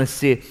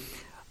ценностей –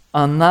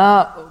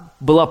 она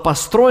была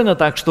построена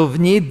так, что в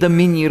ней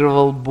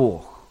доминировал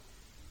Бог.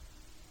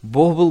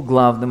 Бог был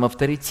главным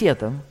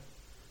авторитетом,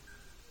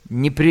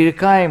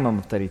 непререкаемым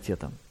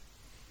авторитетом.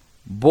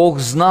 Бог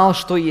знал,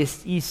 что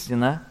есть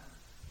истина,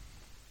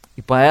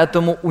 и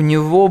поэтому у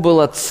него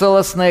была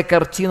целостная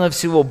картина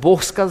всего.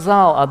 Бог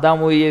сказал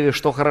Адаму и Еве,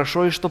 что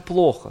хорошо и что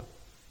плохо.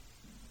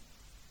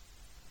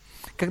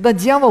 Когда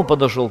дьявол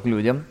подошел к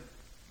людям,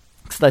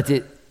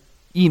 кстати,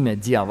 имя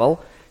 «дьявол»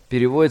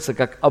 переводится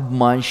как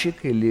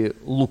обманщик или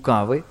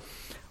лукавый.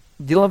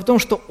 Дело в том,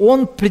 что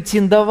он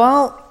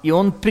претендовал и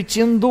он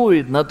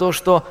претендует на то,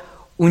 что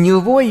у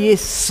него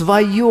есть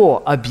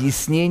свое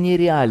объяснение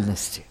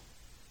реальности.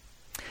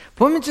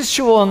 Помните, с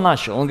чего он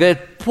начал? Он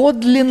говорит,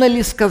 подлинно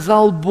ли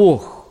сказал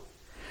Бог?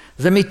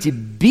 Заметьте,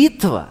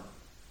 битва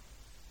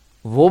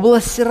в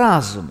области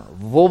разума,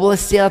 в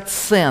области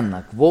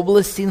оценок, в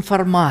области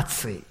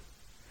информации.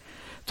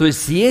 То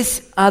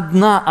есть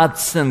одна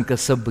оценка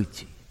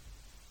событий.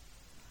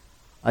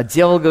 А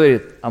дьявол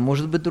говорит, а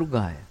может быть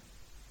другая.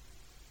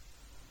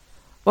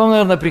 Вам,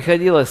 наверное,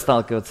 приходилось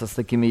сталкиваться с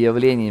такими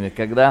явлениями,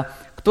 когда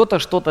кто-то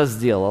что-то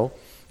сделал,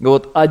 и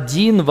вот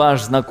один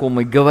ваш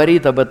знакомый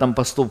говорит об этом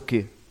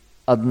поступке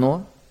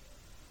одно,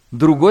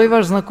 другой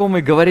ваш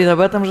знакомый говорит об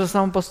этом же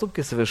самом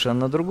поступке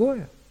совершенно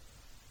другое.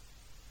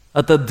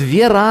 Это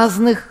две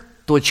разных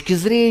точки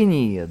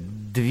зрения,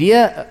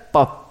 две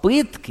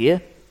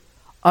попытки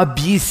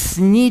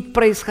объяснить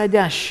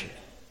происходящее.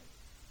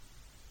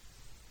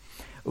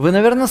 Вы,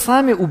 наверное,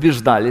 сами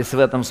убеждались в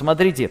этом.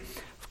 Смотрите,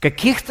 в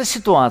каких-то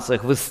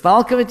ситуациях вы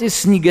сталкиваетесь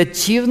с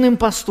негативным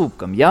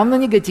поступком, явно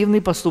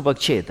негативный поступок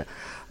чей-то,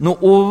 но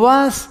у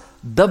вас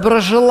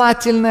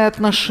доброжелательное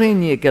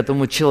отношение к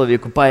этому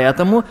человеку,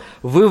 поэтому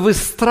вы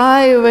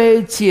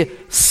выстраиваете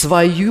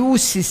свою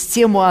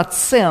систему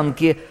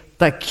оценки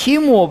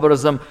таким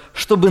образом,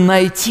 чтобы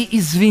найти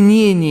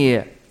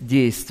извинение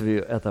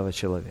действию этого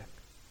человека.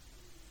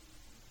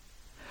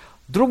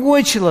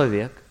 Другой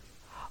человек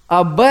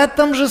об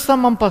этом же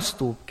самом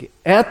поступке,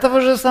 этого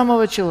же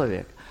самого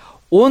человека,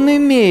 он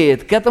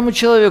имеет к этому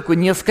человеку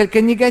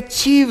несколько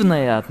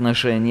негативное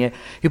отношение,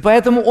 и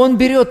поэтому он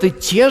берет и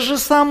те же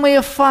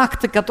самые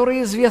факты,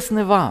 которые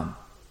известны вам.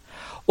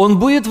 Он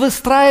будет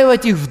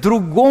выстраивать их в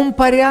другом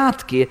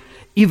порядке,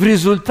 и в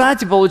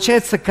результате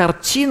получается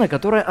картина,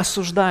 которая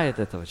осуждает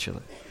этого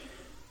человека.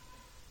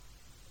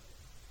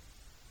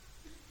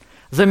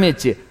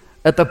 Заметьте,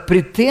 это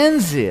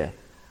претензия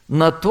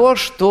на то,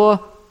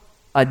 что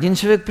один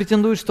человек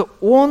претендует, что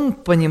он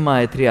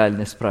понимает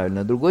реальность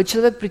правильно, другой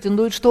человек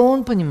претендует, что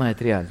он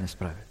понимает реальность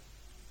правильно.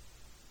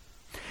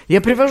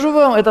 Я привожу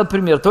вам этот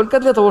пример только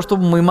для того,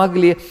 чтобы мы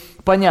могли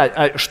понять,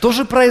 а что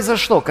же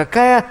произошло,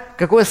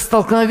 какое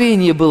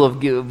столкновение было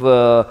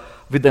в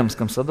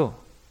Эдемском саду.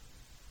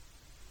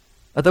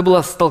 Это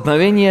было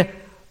столкновение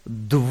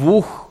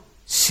двух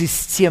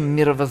систем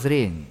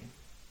мировоззрения.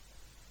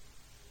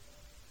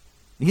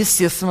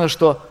 Естественно,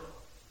 что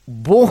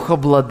Бог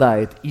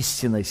обладает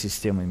истинной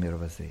системой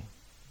мировоззрения.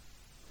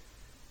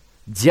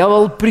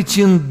 Дьявол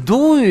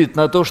претендует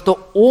на то,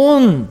 что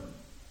он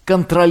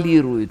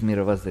контролирует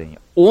мировоззрение.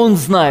 Он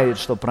знает,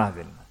 что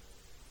правильно.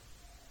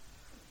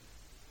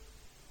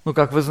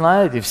 Как вы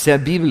знаете, вся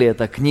Библия –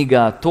 это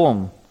книга о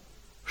том,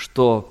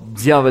 что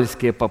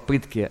дьявольские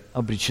попытки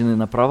обречены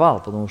на провал,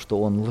 потому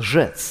что он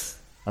лжец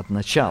от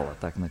начала,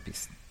 так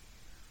написано.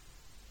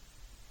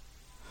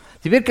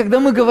 Теперь, когда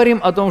мы говорим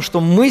о том,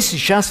 что мы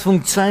сейчас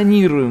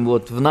функционируем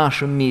в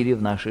нашем мире,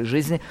 в нашей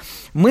жизни,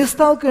 мы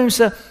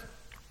сталкиваемся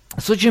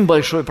с очень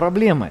большой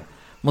проблемой.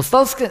 Мы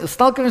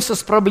сталкиваемся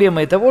с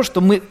проблемой того,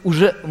 что мы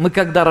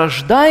когда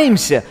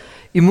рождаемся,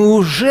 и мы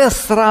уже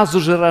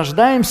сразу же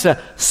рождаемся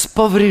с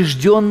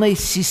поврежденной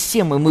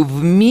системой. Мы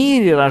в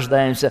мире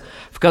рождаемся,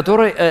 в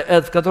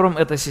котором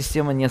эта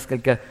система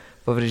несколько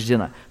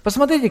повреждена.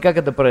 Посмотрите, как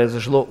это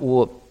произошло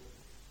у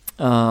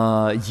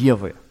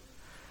Евы.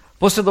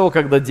 После того,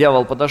 когда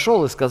дьявол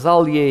подошел и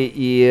сказал ей,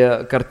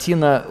 и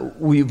картина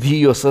в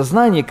ее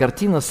сознании,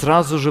 картина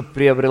сразу же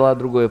приобрела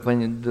другой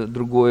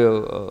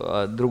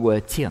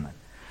оттенок.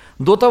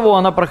 До того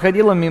она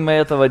проходила мимо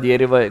этого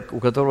дерева, у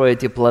которого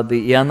эти плоды,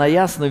 и она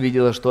ясно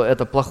видела, что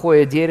это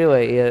плохое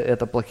дерево, и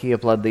это плохие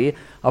плоды,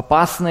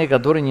 опасные,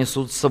 которые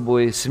несут с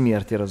собой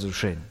смерть и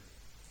разрушение.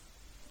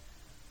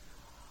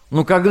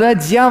 Но когда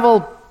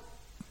дьявол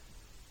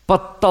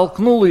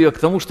подтолкнул ее к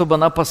тому, чтобы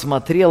она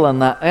посмотрела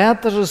на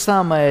это же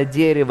самое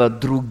дерево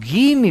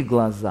другими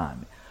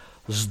глазами,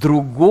 с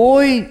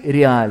другой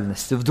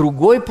реальностью, в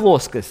другой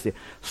плоскости.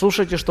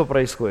 Слушайте, что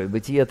происходит.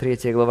 Бытие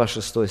 3 глава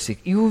 6 стих.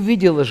 «И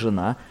увидела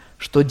жена,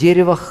 что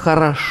дерево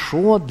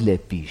хорошо для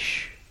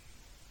пищи,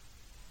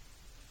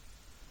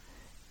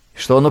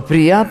 что оно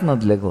приятно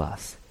для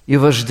глаз и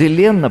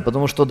вожделенно,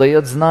 потому что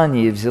дает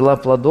знание, и взяла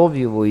плодов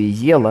его и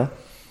ела,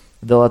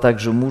 дала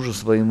также мужу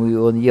своему, и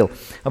он ел».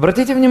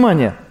 Обратите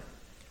внимание,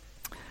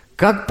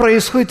 как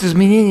происходит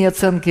изменение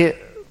оценки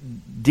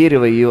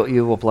дерева и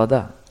его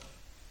плода.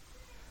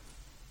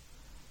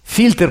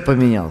 Фильтр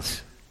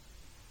поменялся.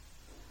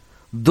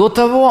 До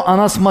того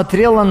она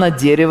смотрела на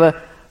дерево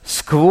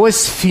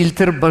сквозь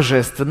фильтр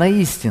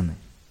божественной истины.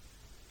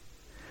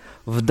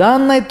 В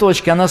данной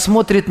точке она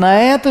смотрит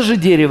на это же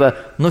дерево,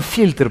 но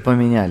фильтр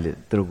поменяли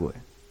другой.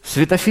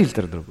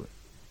 Светофильтр другой.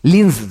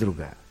 Линза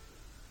другая.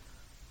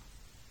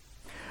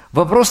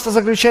 Вопрос-то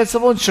заключается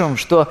вот в чем,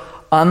 что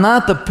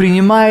она-то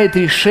принимает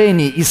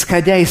решение,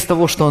 исходя из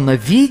того, что она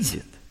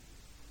видит.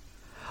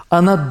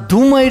 Она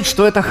думает,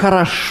 что это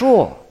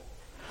хорошо.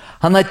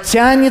 Она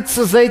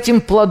тянется за этим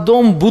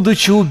плодом,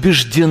 будучи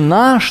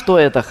убеждена, что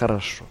это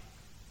хорошо.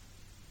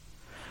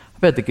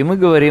 Опять-таки, мы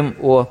говорим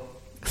о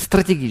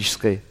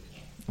стратегической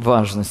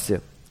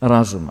важности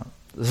разума,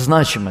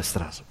 значимость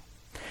разума.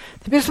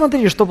 Теперь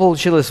смотрите, что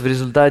получилось в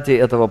результате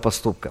этого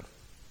поступка.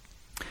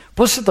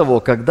 После того,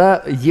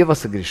 когда Ева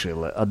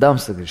согрешила, Адам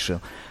согрешил,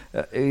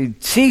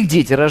 все их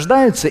дети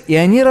рождаются, и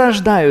они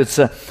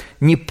рождаются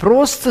не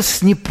просто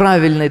с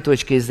неправильной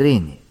точкой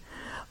зрения,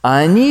 а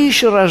они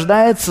еще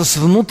рождаются с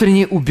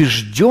внутренней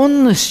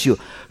убежденностью,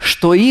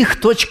 что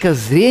их точка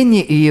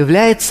зрения и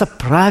является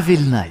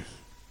правильной.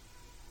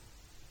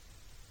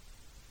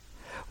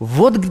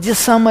 Вот где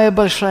самая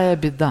большая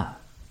беда.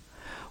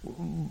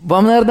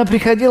 Вам, наверное,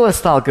 приходилось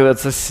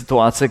сталкиваться с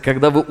ситуацией,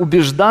 когда вы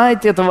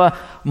убеждаете этого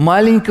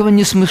маленького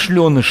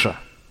несмышленыша.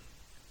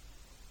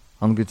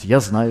 Он говорит: я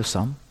знаю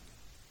сам.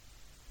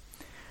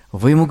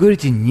 Вы ему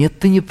говорите: нет,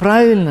 ты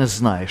неправильно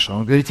знаешь. А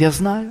он говорит: я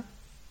знаю.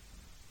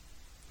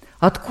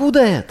 Откуда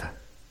это?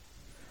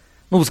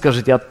 Ну, вы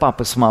скажете: от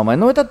папы с мамой.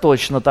 Ну, это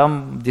точно,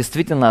 там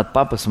действительно от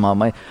папы с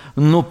мамой.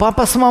 Но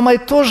папа с мамой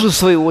тоже, в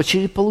свою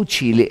очередь,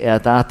 получили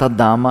это от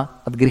Адама,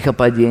 от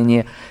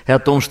грехопадения, и о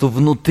том, что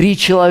внутри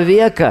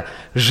человека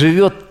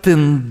живет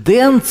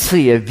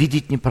тенденция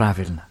видеть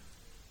неправильно.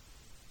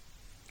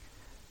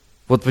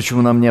 Вот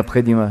почему нам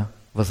необходимо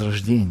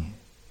возрождение.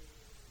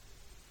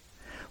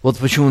 Вот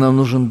почему нам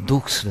нужен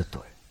Дух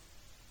Святой.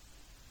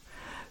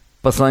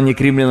 Послание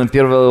к Римлянам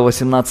 1,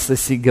 18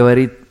 стих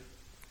говорит: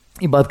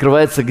 «Ибо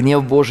открывается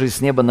гнев Божий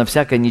с неба на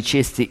всякое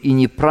нечестие и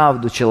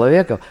неправду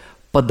человеков,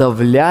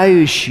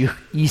 подавляющих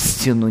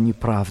истину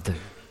неправдой».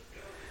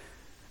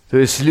 То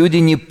есть люди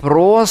не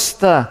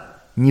просто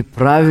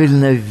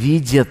неправильно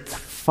видят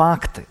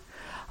факты,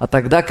 а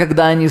тогда,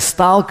 когда они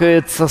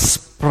сталкиваются с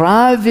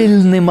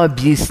правильным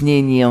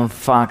объяснением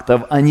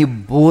фактов, они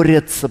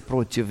борются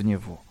против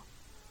него.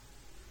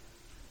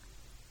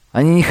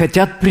 Они не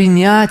хотят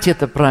принять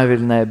это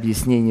правильное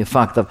объяснение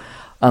фактов,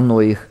 оно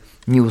их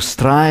не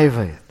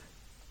устраивает.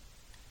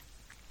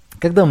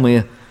 Когда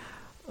мы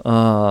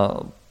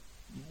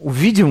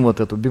увидим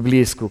вот эту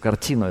библейскую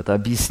картину, это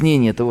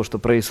объяснение того, что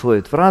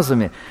происходит в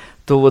разуме,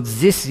 то вот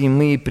здесь и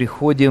мы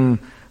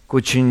приходим к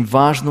очень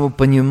важному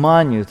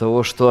пониманию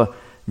того, что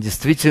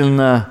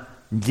действительно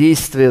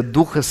действие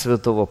Духа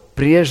Святого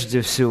прежде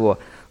всего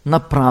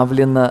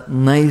направлено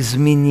на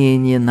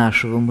изменение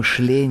нашего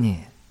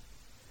мышления.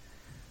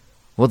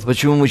 Вот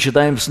почему мы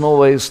читаем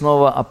снова и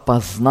снова о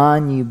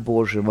познании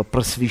Божьем, о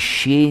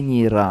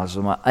просвещении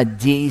разума, о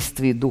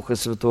действии Духа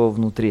Святого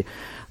внутри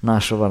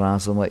нашего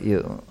разума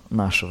и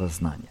нашего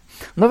знания.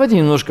 Давайте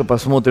немножко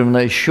посмотрим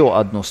на еще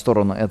одну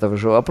сторону этого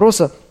же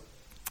вопроса.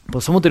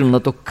 Посмотрим на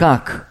то,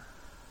 как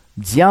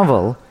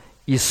дьявол,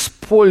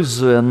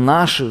 используя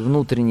наши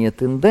внутренние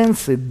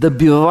тенденции,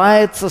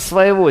 добивается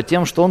своего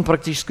тем, что он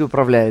практически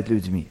управляет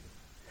людьми.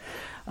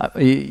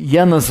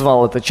 Я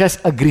назвал эту часть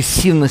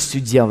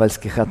агрессивностью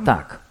дьявольских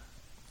атак.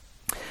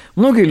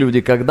 Многие люди,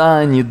 когда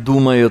они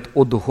думают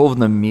о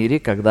духовном мире,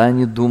 когда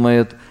они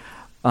думают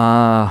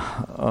о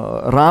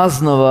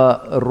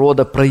разного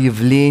рода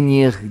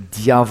проявлениях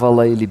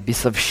дьявола или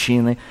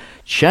бесовщины,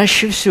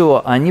 чаще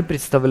всего они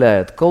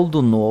представляют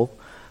колдунов,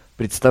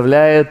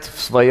 представляют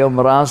в своем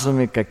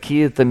разуме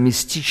какие-то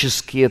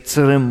мистические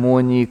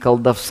церемонии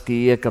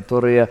колдовские,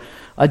 которые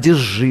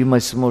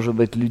одержимость, может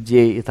быть,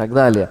 людей и так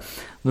далее.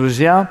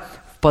 Друзья,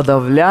 в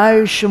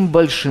подавляющем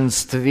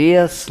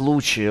большинстве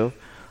случаев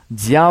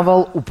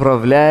дьявол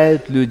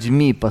управляет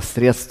людьми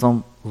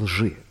посредством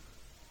лжи.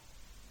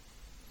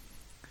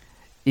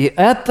 И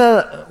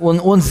это,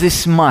 он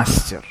здесь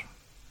мастер.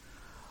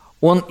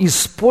 Он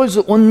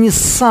использует, он не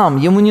сам,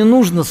 ему не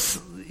нужно,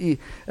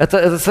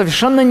 это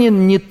совершенно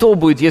не то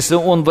будет, если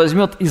он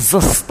возьмет и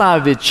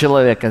заставит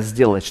человека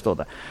сделать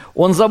что-то.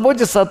 Он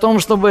заботится о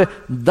том, чтобы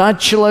дать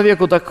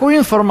человеку такую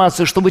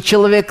информацию, чтобы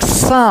человек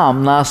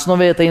сам на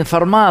основе этой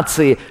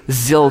информации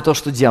сделал то,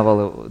 что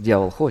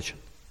дьявол хочет.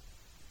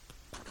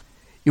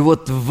 И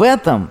вот в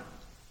этом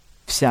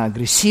вся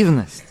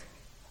агрессивность,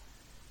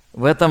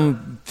 в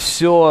этом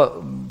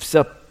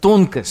вся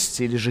тонкость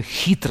или же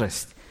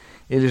хитрость,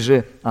 или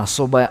же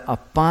особая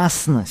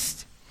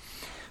опасность.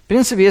 В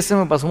принципе, если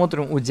мы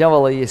посмотрим, у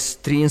дьявола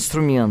есть 3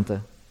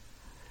 инструмента,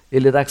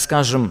 или, так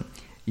скажем,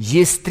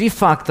 есть 3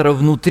 фактора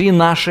внутри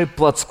нашей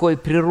плотской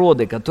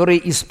природы,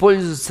 которые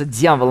используются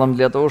дьяволом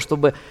для того,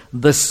 чтобы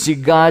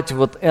достигать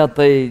вот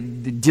этой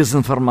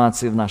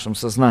дезинформации в нашем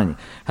сознании.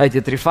 А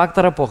эти 3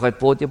 фактора – похоть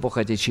плоти,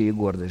 похоть очей и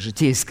гордость,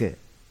 житейская.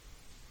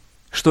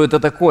 Что это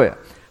такое?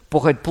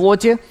 Похоть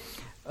плоти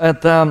 –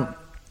 это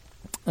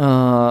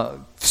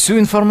всю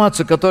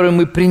информацию, которую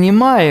мы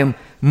принимаем,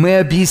 мы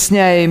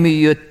объясняем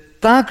ее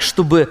так,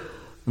 чтобы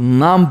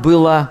нам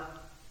было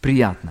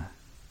приятно.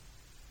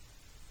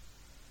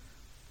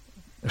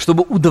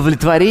 Чтобы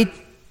удовлетворить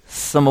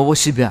самого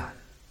себя.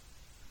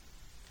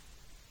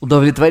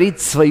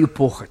 Удовлетворить свою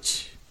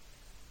похоть.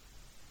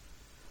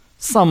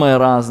 Самая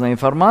разная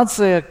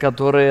информация,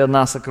 которая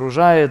нас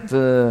окружает.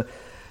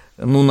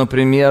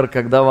 Например,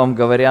 когда вам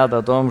говорят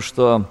о том,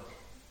 что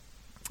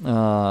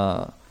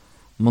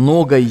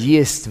много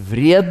есть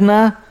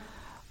вредно,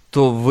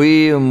 то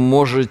вы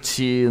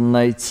можете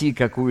найти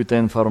какую-то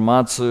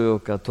информацию,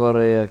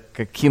 которая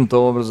каким-то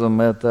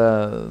образом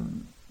это...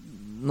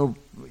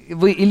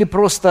 Вы или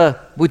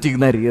просто будете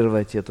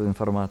игнорировать эту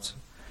информацию.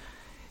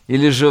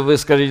 Или же вы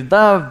скажете: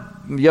 да,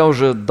 я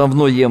уже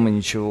давно ем и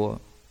ничего.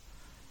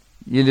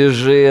 Или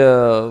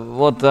же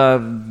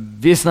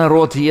весь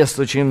народ ест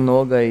очень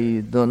много,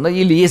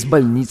 или есть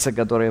больница,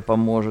 которая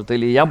поможет,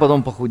 или я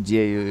потом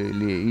похудею,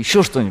 или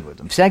еще что-нибудь.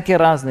 Всякие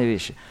разные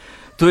вещи.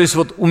 То есть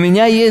у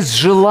меня есть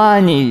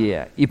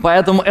желание, и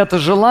поэтому это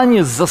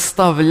желание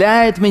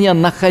заставляет меня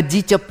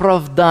находить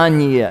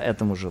оправдание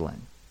этому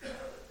желанию.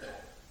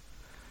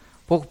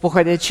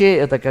 Походячей –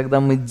 это когда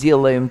мы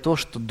делаем то,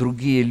 что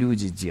другие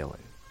люди делают.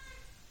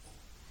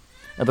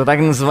 Это так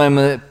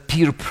называемый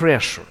peer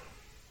pressure.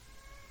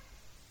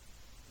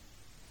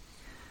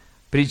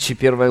 Притчи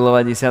 1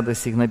 глава 10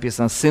 стих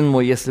написано: «Сын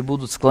мой, если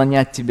будут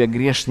склонять тебя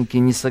грешники,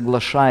 не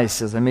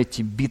соглашайся».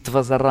 Заметьте,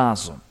 битва за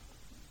разум.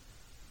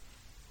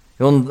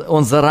 И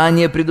он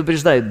заранее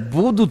предупреждает: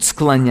 будут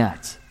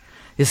склонять.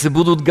 Если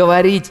будут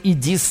говорить: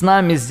 иди с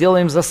нами,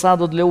 сделаем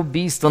засаду для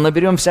убийства,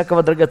 наберем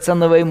всякого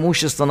драгоценного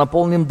имущества,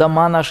 наполним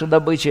дома нашей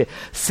добычей,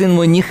 сын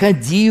мой, не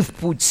ходи в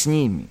путь с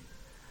ними.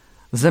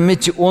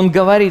 Заметьте, он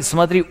говорит: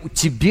 смотри,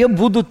 тебе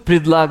будут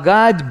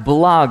предлагать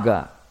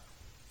благо.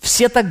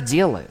 Все так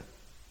делают.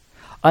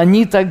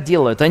 Они так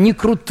делают, они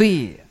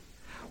крутые.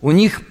 У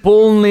них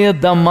полные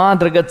дома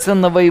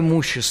драгоценного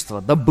имущества,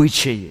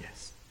 добыча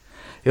есть.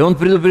 И он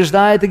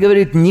предупреждает и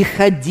говорит: не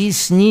ходи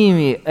с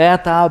ними,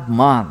 это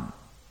обман.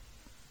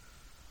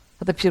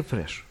 Это peer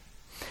pressure.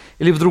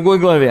 Или в другой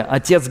главе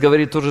отец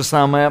говорит то же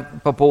самое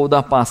по поводу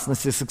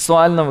опасности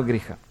сексуального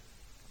греха.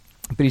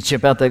 Притча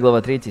 5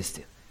 глава 3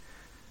 стих.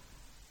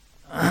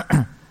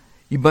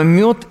 «Ибо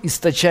мед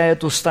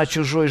источает уста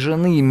чужой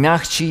жены, и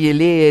мягче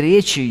елея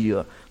речь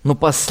ее, но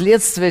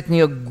последствия от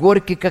нее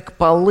горькие, как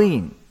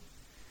полынь,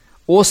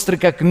 острый,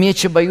 как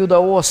меч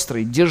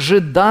обоюдоострый. Держи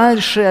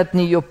дальше от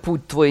нее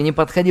путь твой, не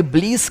подходи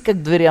близко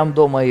к дверям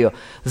дома ее».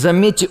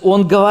 Заметьте,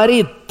 он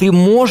говорит: ты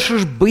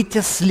можешь быть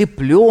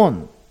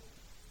ослеплен.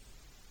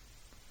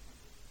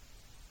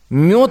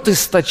 Мед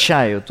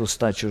источают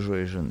уста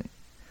чужой жены.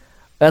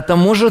 Это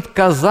может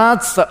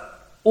казаться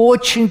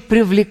очень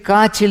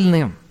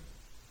привлекательным,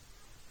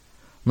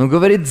 но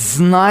говорит: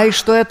 знай,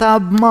 что это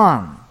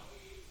обман.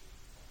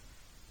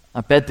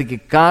 Опять-таки,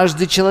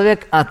 каждый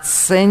человек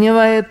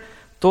оценивает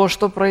то,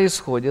 что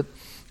происходит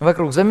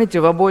вокруг. Заметьте,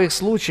 в обоих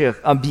случаях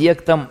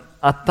объектом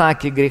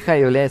атаки греха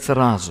является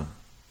разум.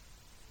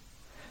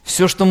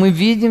 Все, что мы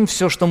видим,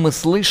 все, что мы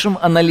слышим,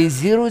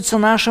 анализируется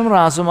нашим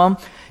разумом,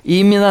 и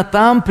именно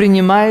там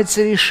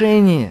принимаются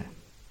решения.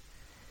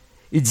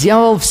 И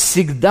дьявол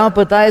всегда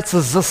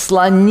пытается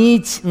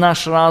заслонить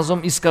наш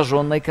разум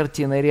искаженной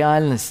картиной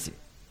реальности.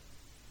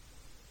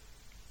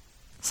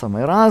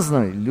 Самые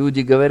разные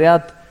люди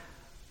говорят: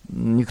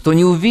 никто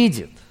не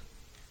увидит,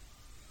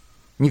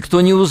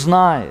 никто не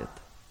узнает,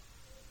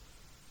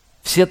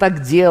 все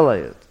так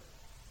делают.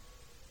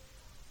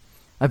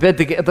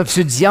 Опять-таки, это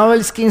все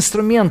дьявольские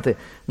инструменты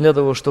для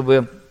того,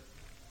 чтобы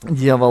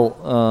дьявол,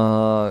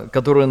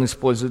 которые он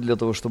использует для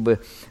того, чтобы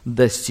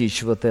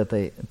достичь вот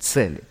этой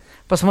цели.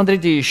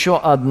 Посмотрите, еще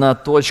одна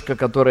точка,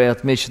 которая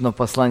отмечена в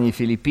послании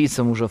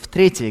филиппийцам уже в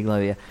 3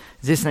 главе.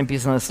 Здесь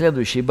написано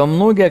следующее: «Ибо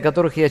многие, о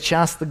которых я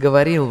часто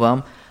говорил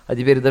вам, а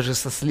теперь даже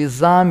со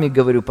слезами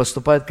говорю,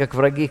 поступают как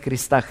враги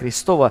креста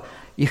Христова,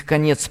 их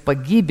конец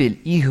погибель,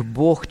 их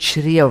Бог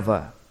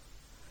чрево,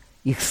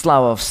 их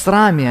слава в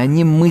сраме,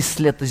 они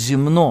мыслят о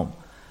земном».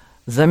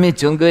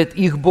 Заметьте, он говорит: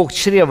 их Бог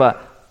чрево,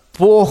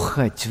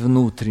 похоть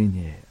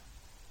внутренняя.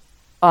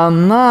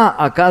 Она,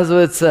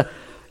 оказывается,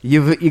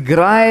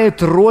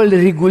 играет роль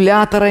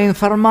регулятора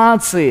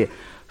информации,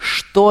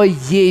 что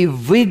ей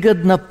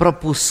выгодно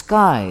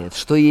пропускает,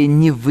 что ей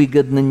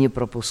невыгодно не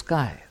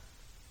пропускает.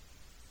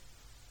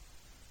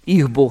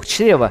 Их Бог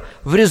чрево.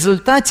 В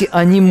результате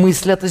они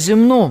мыслят о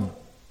земном.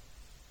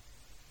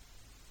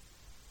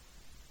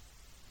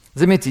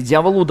 Заметьте,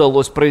 дьяволу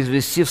удалось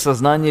произвести в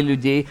сознании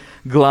людей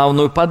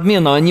главную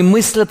подмену. Они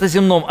мыслят о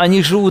земном,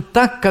 они живут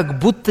так, как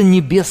будто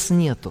небес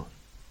нету.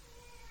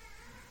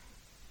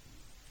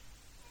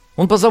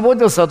 Он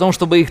позаботился о том,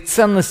 чтобы их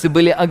ценности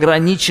были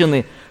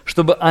ограничены,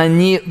 чтобы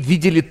они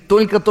видели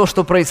только то,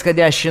 что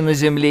происходящее на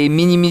земле, и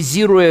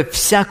минимизируя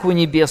всякую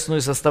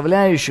небесную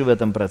составляющую в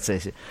этом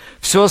процессе.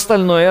 Все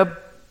остальное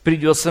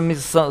придет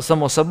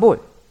само собой.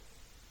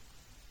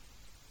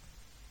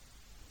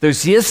 То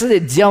есть, если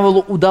дьяволу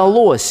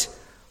удалось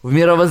в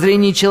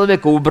мировоззрении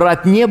человека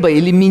убрать небо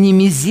или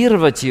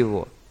минимизировать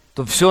его,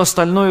 то все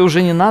остальное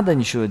уже не надо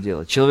ничего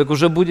делать. Человек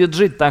уже будет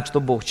жить так, что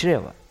Бог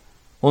чрево.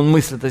 Он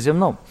мыслит о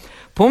земном.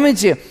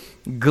 Помните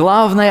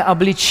главное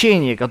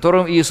обличение,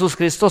 которым Иисус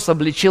Христос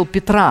обличил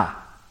Петра?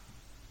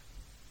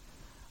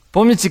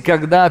 Помните,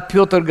 когда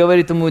Петр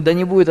говорит ему: да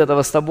не будет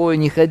этого с тобой,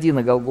 не ходи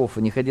на Голгофу,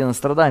 не ходи на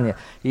страдания.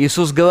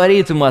 Иисус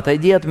говорит ему: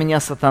 отойди от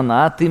меня,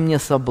 сатана, ты мне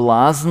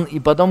соблазн.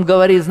 И потом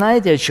говорит: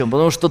 знаете о чем?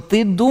 Потому что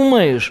ты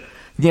думаешь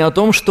не о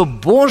том, что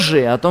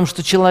Божие, а о том,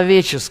 что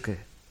человеческое.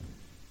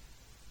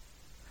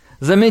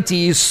 Заметьте,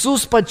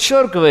 Иисус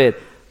подчеркивает: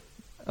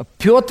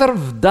 Петр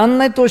в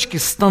данной точке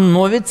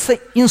становится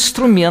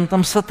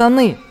инструментом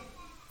сатаны,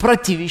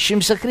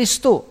 противящимся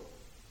Христу.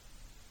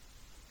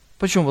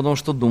 Почему? Потому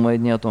что думает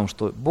не о том,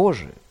 что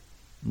Божие,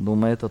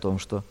 думает о том,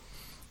 что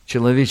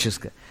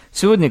человеческое.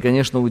 Сегодня,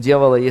 конечно, у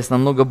дьявола есть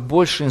намного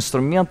больше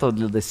инструментов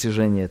для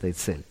достижения этой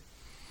цели.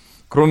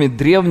 Кроме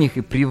древних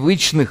и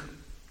привычных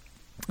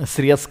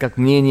средств, как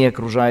мнение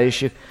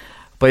окружающих,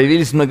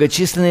 появились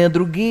многочисленные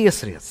другие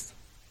средства,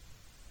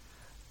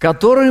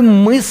 которым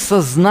мы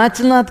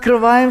сознательно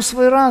открываем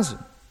свой разум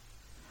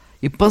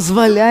и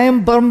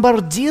позволяем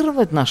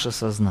бомбардировать наше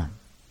сознание.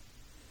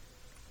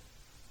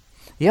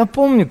 Я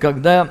помню,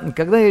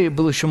 когда я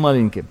был еще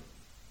маленький,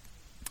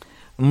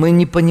 мы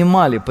не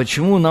понимали,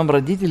 почему нам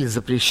родители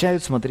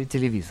запрещают смотреть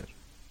телевизор.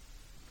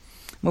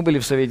 Мы были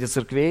в Совете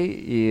церквей,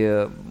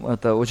 и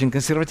это очень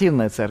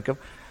консервативная церковь.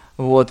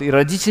 Вот, и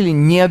родители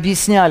не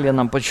объясняли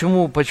нам,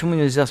 почему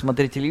нельзя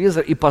смотреть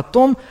телевизор. И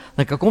потом,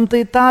 на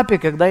каком-то этапе,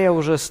 когда я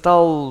уже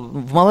стал,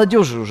 в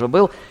молодежи уже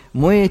был,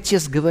 мой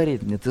отец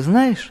говорит мне: ты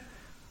знаешь,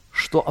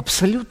 что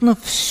абсолютно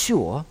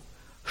все,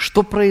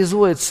 что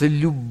производится,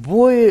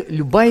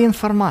 любая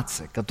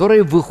информация,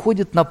 которая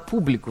выходит на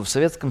публику в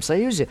Советском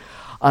Союзе,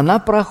 она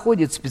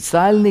проходит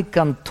специальный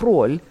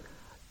контроль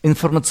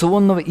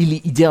информационного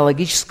или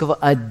идеологического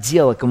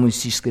отдела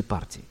коммунистической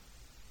партии.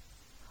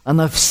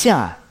 Она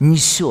вся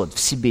несет в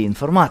себе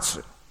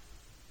информацию.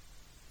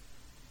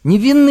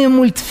 Невинные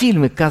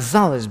мультфильмы,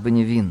 казалось бы,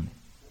 невинны.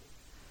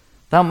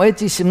 Там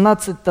эти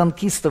 17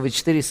 танкистов и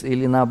 4,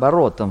 или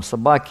наоборот, там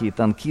собаки и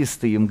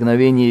танкисты, и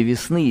мгновение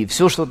весны, и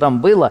все, что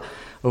там было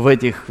в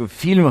этих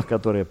фильмах,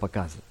 которые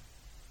показывают.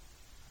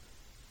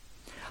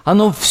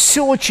 Оно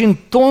все очень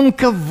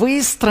тонко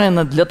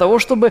выстроено для того,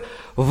 чтобы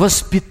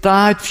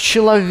воспитать в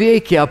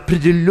человеке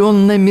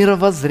определенное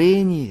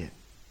мировоззрение.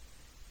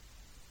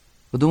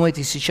 Вы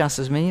думаете, сейчас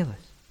изменилось?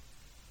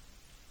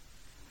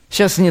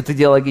 Сейчас нет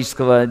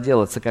идеологического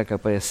отдела ЦК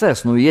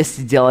КПСС, но есть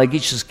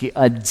идеологический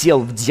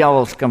отдел в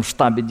дьявольском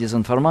штабе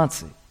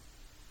дезинформации.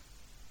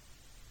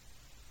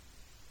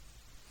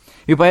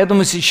 И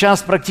поэтому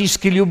сейчас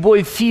практически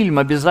любой фильм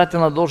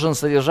обязательно должен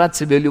содержать в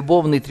себе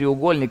любовный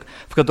треугольник,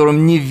 в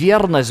котором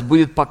неверность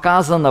будет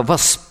показана,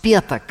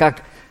 воспета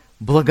как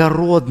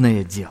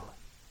благородное дело.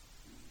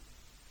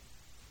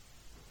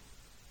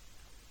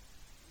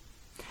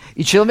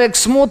 И человек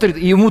смотрит,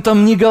 и ему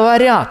там не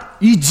говорят: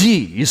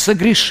 иди и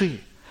согреши,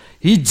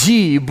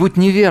 иди и будь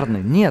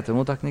неверным. Нет,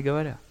 ему так не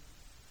говорят.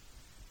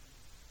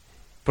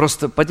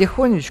 Просто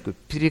потихонечку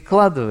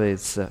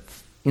перекладывается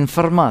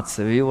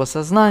информация в его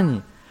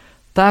сознании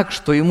так,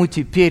 что ему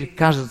теперь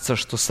кажется,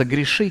 что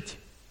согрешить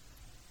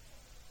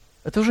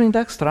 – это уже не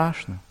так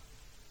страшно.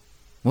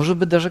 Может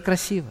быть, даже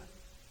красиво.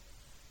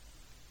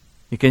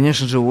 И,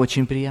 конечно же,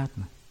 очень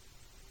приятно.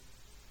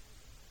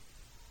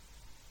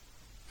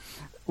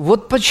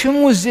 Вот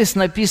почему здесь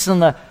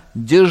написано: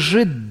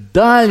 держи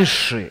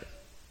дальше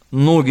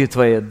ноги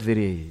твои от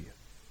дверей ее.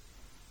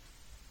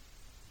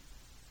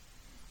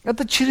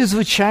 Это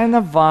чрезвычайно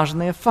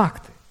важные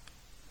факты.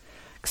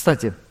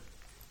 Кстати,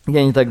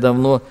 я не так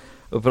давно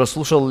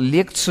прослушал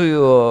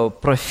лекцию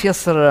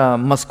профессора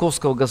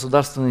Московского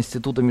государственного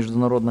института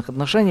международных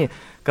отношений,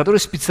 который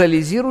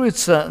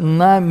специализируется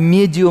на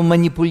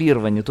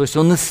медиаманипулировании. То есть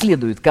он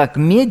исследует, как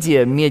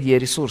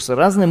медиаресурсы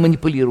разные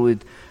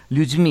манипулируют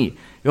людьми.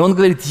 И он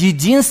говорит: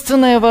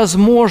 единственная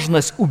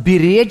возможность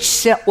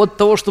уберечься от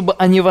того, чтобы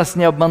они вас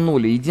не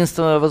обманули,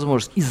 единственная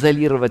возможность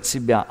изолировать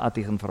себя от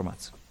их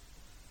информации.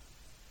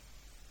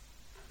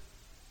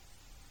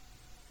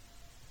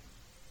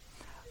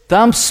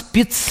 Там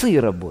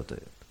спецы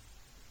работают,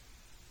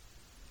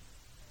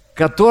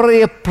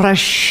 которые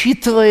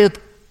просчитывают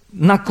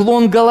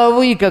наклон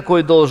головы,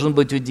 какой должен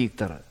быть у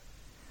диктора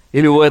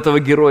или у этого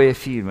героя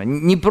фильма.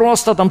 Не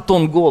просто там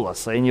тон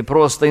голоса и не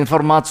просто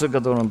информацию,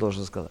 которую он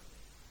должен сказать.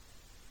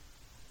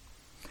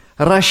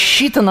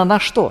 Рассчитано на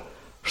что?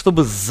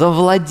 Чтобы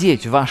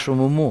завладеть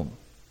вашим умом.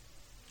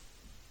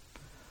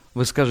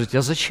 Вы скажете: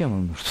 а зачем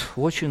им нужно?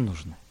 Очень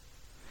нужны.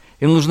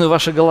 Им нужны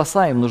ваши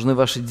голоса, им нужны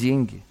ваши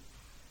деньги.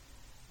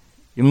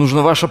 Им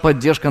нужна ваша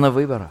поддержка на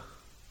выборах.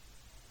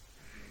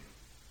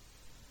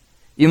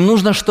 Им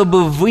нужно,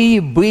 чтобы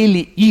вы были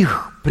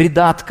их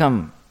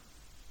придатком.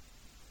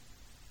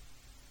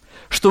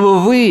 Чтобы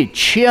вы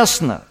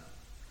честно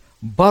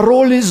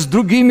боролись с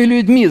другими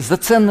людьми за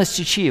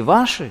ценности чьи?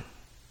 Ваши?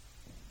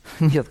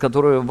 Нет,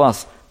 которые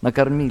вас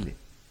накормили.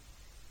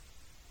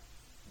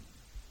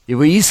 И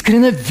вы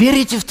искренне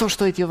верите в то,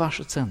 что эти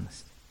ваши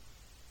ценности.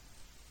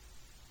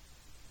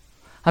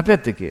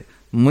 Опять-таки,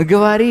 мы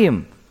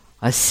говорим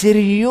о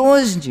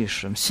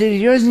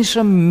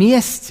серьезнейшем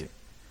месте,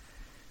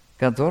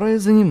 которое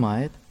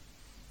занимает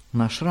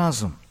наш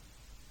разум.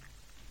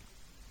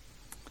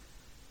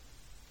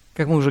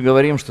 Как мы уже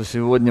говорим, что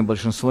сегодня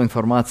большинство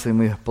информации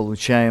мы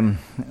получаем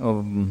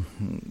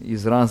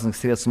из разных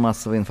средств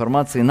массовой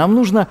информации, нам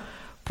нужно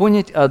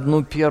понять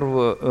нам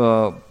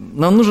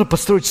нужно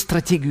построить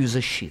стратегию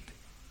защиты.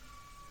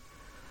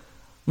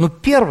 Но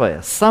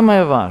первое,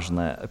 самое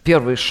важное,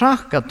 первый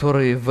шаг,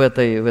 который в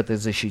этой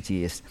защите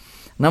есть,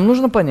 нам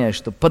нужно понять,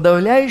 что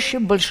подавляющее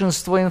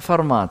большинство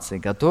информации,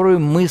 которую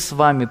мы с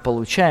вами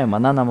получаем,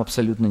 она нам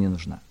абсолютно не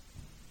нужна.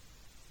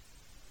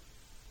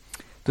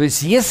 То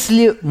есть,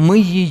 если мы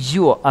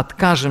ее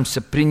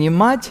откажемся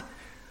принимать,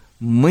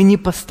 мы не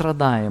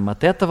пострадаем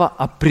от этого,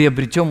 а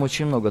приобретем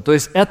очень много. То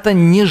есть, это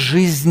не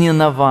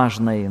жизненно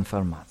важная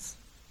информация.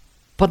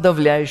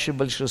 Подавляющее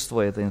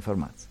большинство этой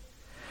информации.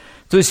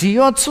 То есть,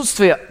 ее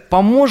отсутствие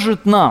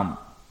поможет нам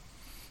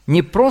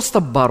не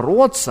просто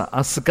бороться,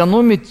 а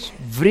сэкономить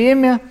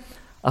время,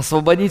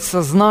 освободить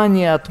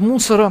сознание от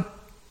мусора.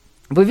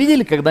 Вы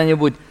видели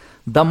когда-нибудь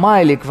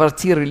дома или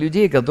квартиры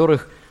людей,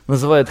 которых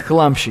называют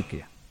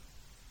хламщики?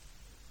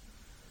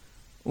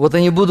 Вот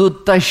они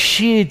будут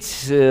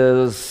тащить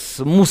с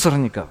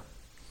мусорников.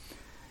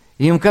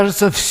 И им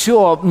кажется,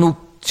 все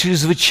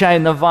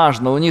чрезвычайно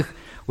важно. У них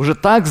уже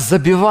так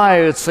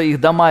забиваются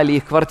их дома или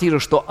их квартиры,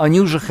 что они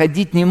уже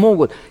ходить не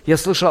могут. Я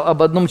слышал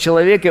об одном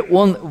человеке,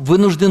 он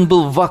вынужден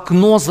был в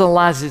окно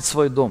залазить в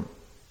свой дом,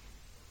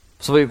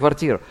 в свою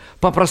квартиру.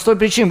 По простой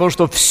причине, потому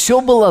что все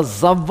было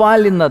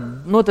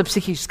завалено, это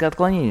психическое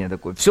отклонение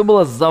такое, все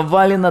было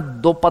завалено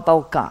до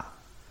потолка.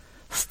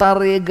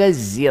 Старые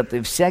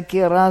газеты,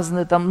 всякие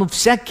разные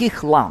всякий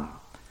хлам.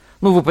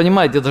 Вы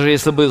понимаете, даже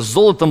если бы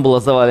золотом было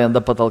завалено до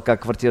потолка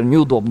квартира,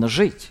 неудобно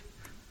жить.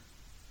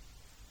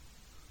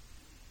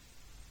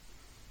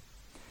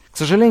 К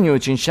сожалению,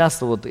 очень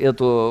часто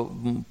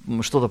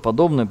что-то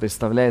подобное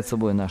представляет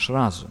собой наш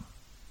разум,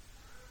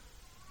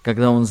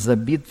 когда он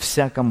забит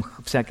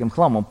всяким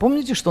хламом.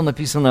 Помните, что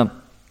написано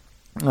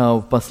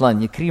в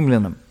послании к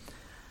римлянам?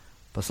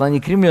 В послании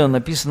к римлянам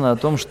написано о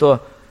том,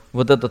 что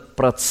вот этот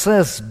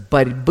процесс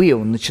борьбы,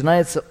 он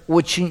начинается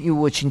очень и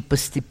очень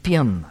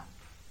постепенно.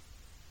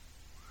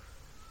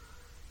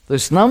 То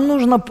есть нам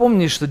нужно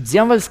помнить, что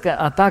дьявольская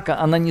атака,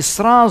 она не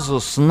сразу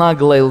с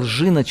наглой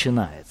лжи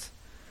начинается.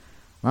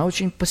 Она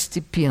очень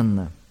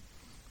постепенно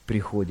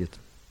приходит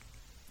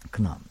к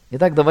нам.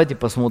 Итак, давайте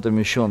посмотрим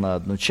еще на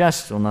одну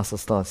часть. У нас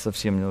осталось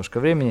совсем немножко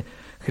времени.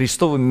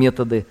 Христовы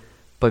методы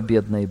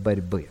победной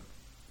борьбы.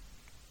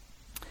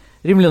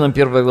 Римлянам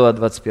 1 глава,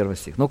 21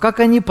 стих. «Но как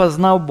они,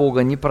 познав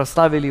Бога, не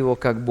прославили Его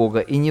как Бога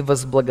и не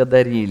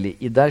возблагодарили».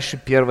 И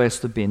дальше первая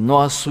ступень.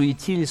 «Но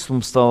осуетились в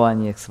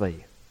умствованиях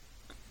своих».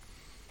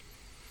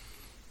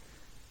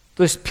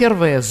 То есть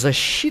первая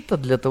защита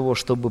для того,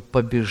 чтобы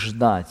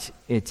побеждать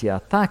эти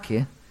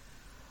атаки,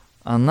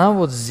 она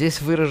вот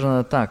здесь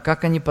выражена так.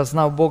 «Как они,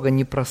 познав Бога,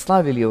 не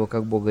прославили Его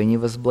как Бога и не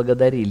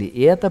возблагодарили».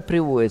 И это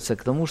приводится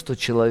к тому, что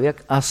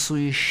человек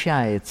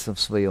осуещается в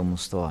своем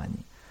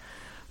умствовании.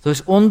 То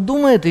есть он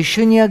думает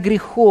еще не о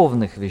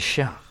греховных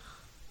вещах.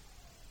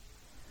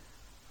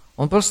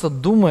 Он просто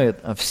думает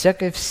о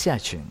всякой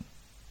всячине.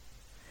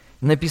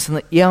 Написано,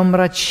 и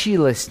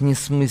омрачилось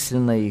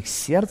несмысленно их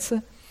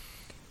сердце,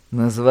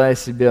 называя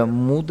себя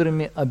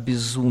мудрыми,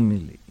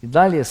 обезумели. И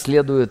далее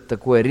следует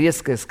такое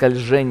резкое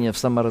скольжение в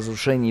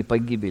саморазрушении и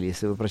погибели,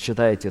 если вы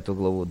прочитаете эту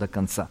главу до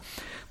конца.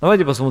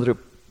 Давайте посмотрим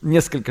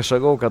несколько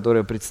шагов,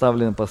 которые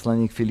представлены в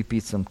послании к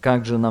филиппийцам.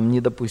 Как же нам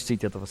не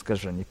допустить этого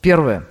скольжения?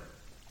 Первое.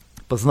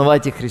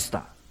 Познавайте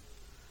Христа.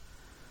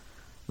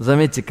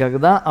 Заметьте,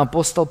 когда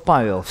апостол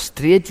Павел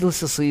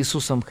встретился с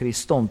Иисусом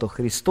Христом, то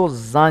Христос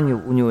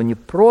занял у него не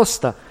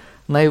просто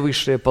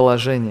наивысшее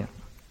положение,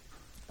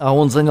 а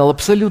он занял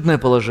абсолютное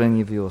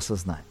положение в его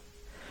сознании.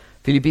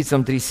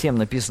 Филиппийцам 3:7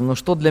 написано, «Но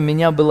что для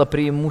меня было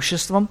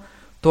преимуществом,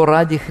 то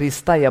ради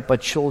Христа я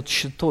почел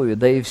тщетою,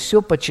 да и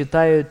все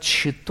почитаю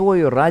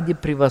тщетою ради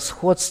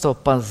превосходства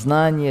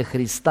познания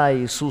Христа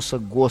Иисуса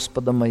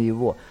Господа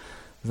моего».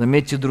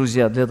 Заметьте,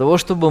 друзья, для того,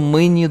 чтобы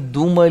мы не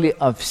думали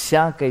о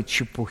всякой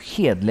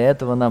чепухе, для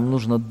этого нам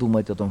нужно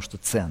думать о том, что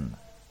ценно.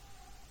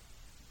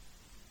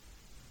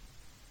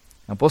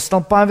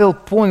 Апостол Павел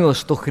понял,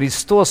 что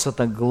Христос –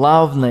 это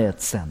главная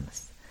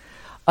ценность.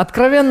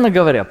 Откровенно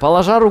говоря,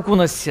 положа руку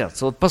на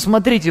сердце, вот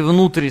посмотрите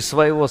внутрь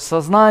своего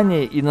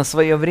сознания и на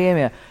свое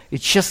время, и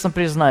честно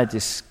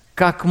признайтесь,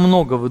 как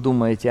много вы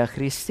думаете о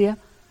Христе,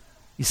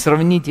 и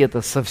сравните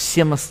это со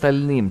всем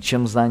остальным,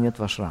 чем занят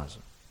ваш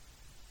разум.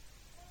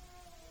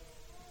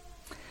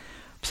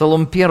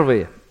 Псалом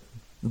 1,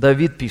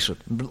 Давид пишет,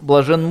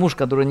 «Блажен муж,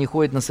 который не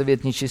ходит на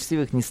совет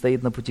нечестивых, не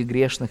стоит на пути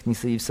грешных, не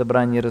стоит в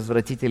собрании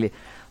развратителей,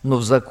 но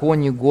в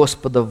законе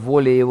Господа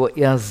воля его,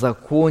 и о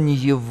законе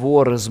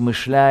его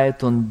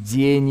размышляет он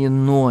день и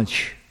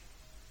ночь».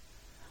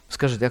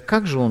 Скажите, а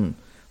как же он?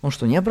 Он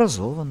что,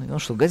 необразованный? Он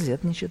что,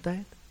 газет не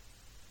читает?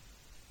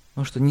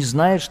 Он что, не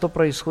знает, что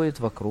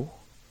происходит вокруг?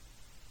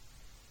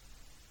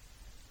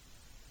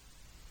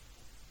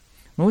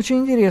 Очень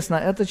интересно,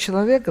 этот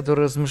человек,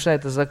 который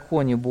размышляет о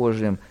законе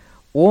Божьем,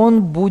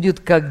 он будет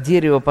как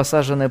дерево,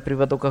 посаженное при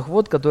потоках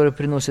вод, которое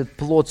приносит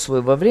плод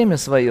свой во время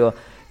свое,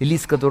 и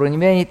лист, который не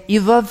вянет, и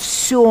во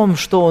всем,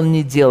 что он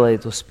не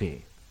делает,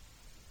 успеет.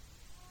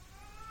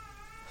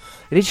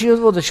 Речь идет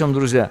вот о чем,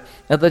 друзья.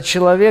 Этот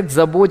человек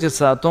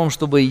заботится о том,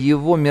 чтобы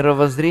его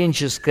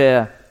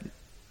мировоззренческая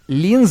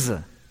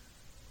линза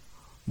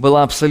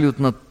была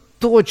абсолютно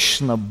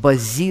точно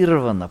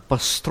базирована,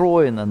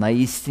 построена на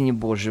истине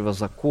Божьего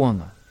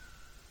закона.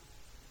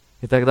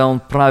 И тогда он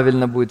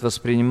правильно будет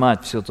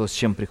воспринимать все то, с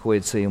чем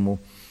приходится ему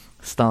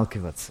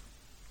сталкиваться.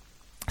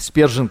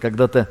 Спержен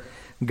когда-то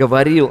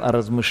говорил о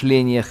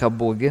размышлениях о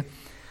Боге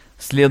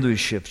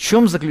следующее. В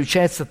чем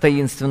заключается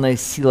таинственная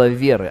сила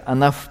веры?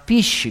 Она в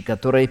пище,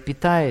 которая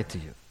питает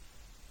ее.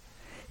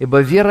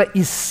 Ибо вера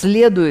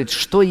исследует,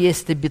 что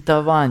есть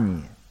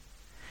обетование.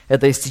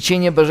 Это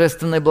истечение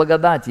божественной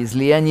благодати,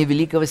 излияние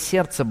великого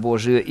сердца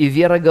Божьего. И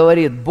вера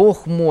говорит,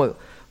 Бог мой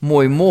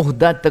мог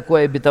дать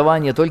такое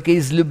обетование только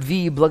из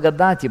любви и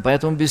благодати,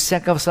 поэтому без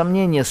всякого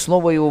сомнения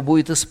слово Его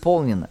будет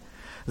исполнено.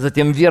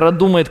 Затем вера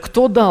думает,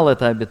 кто дал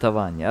это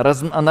обетование.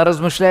 Она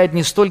размышляет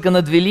не столько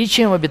над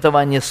величием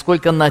обетования,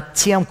 сколько над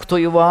тем, кто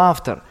его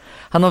автор.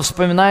 Она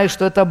вспоминает,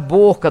 что это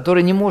Бог,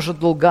 который не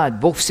может лгать,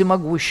 Бог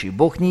всемогущий,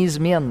 Бог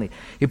неизменный.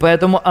 И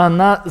поэтому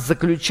она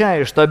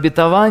заключает, что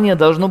обетование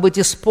должно быть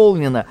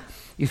исполнено.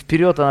 И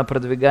вперед она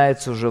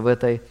продвигается уже в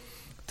этой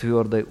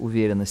твердой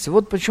уверенности.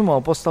 Вот почему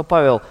апостол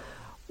Павел,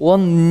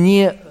 он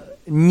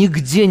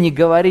нигде не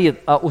говорит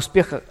о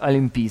успехах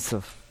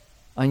олимпийцев.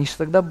 Они же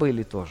тогда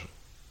были тоже.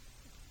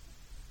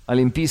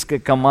 Олимпийская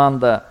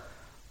команда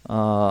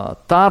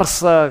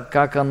Тарса,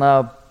 как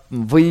она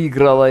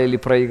выиграла или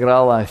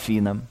проиграла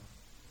Афинам.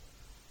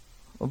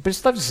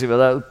 Представьте себе,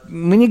 да,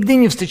 мы нигде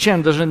не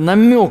встречаем даже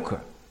намека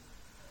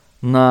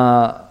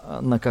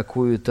на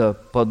какую-то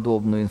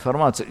подобную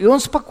информацию. И он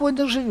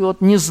спокойно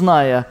живет, не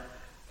зная,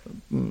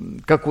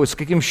 с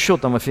каким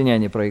счетом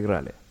афиняне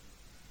проиграли.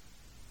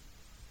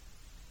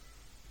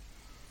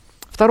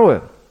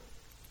 Второе.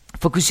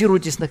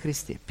 Фокусируйтесь на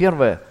Христе.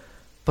 Первое.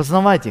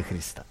 Познавайте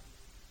Христа.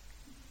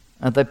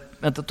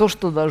 Это то,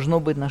 что должно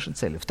быть нашей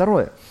целью.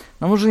 Второе.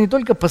 Нам нужно не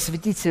только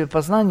посвятить себе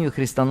познанию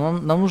Христа, но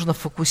нам нужно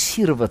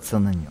фокусироваться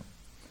на Нем.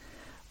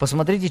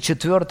 Посмотрите,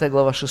 4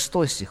 глава,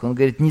 6 стих. Он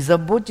говорит, «Не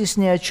заботьтесь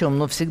ни о чем,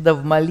 но всегда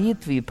в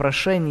молитве и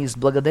прошении с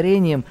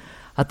благодарением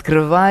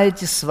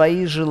открывайте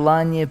свои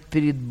желания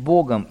перед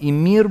Богом, и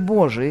мир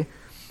Божий,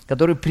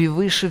 который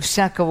превыше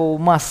всякого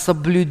ума,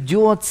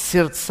 соблюдет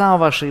сердца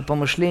ваши и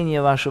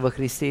помышления ваши во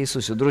Христе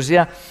Иисусе».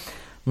 Друзья,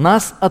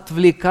 нас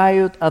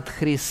отвлекают от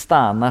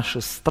Христа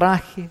наши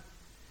страхи,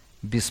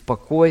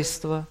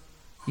 беспокойство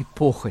и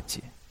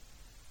похоти,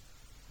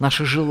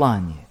 наши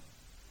желания.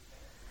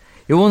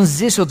 И он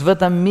здесь вот в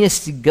этом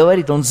месте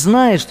говорит, он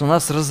знает, что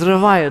нас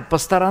разрывают по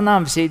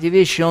сторонам все эти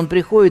вещи, и он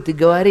приходит и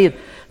говорит,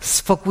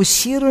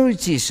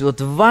 сфокусируйтесь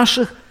вот в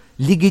ваших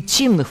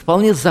легитимных,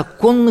 вполне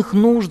законных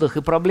нуждах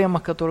и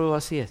проблемах, которые у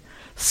вас есть.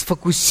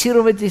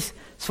 Сфокусируйтесь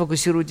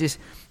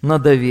на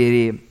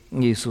доверии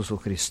Иисусу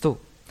Христу.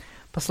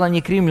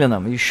 Послание к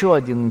римлянам, еще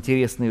один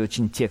интересный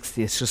очень текст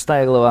есть, 6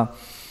 глава,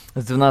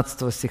 с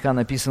 12 стиха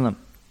написано,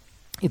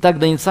 «Итак,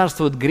 да не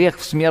царствует грех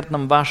в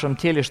смертном вашем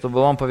теле,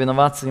 чтобы вам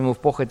повиноваться ему в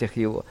похотях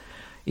его.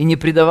 И не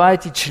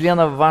предавайте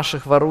членов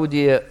ваших в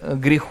орудие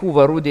греху, в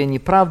орудие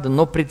неправды,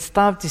 но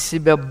представьте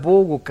себя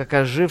Богу, как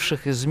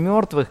оживших из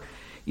мертвых,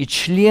 и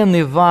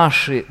члены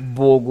ваши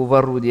Богу в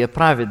орудие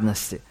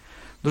праведности».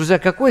 Друзья,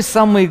 какой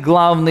самый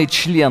главный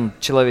член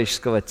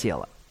человеческого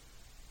тела?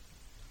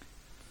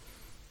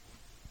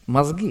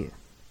 Мозги.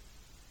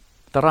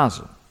 Это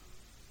разум.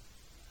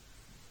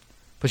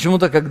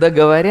 Почему-то, когда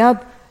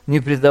говорят, не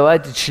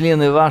предавайте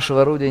члены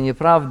вашего орудия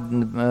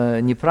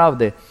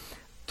неправды,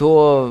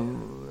 то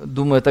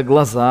думают о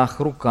глазах,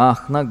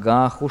 руках,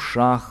 ногах,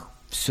 ушах.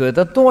 Все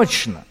это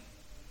точно.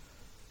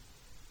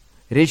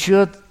 Речь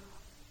идет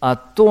о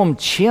том,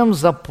 чем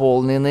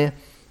заполнены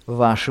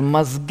ваши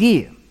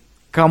мозги.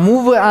 Кому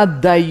вы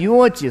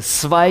отдаете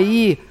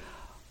свои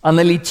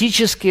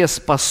аналитические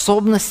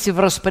способности в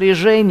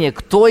распоряжение?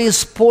 Кто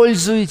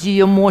использует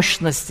ее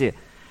мощности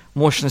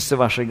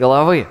вашей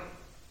головы?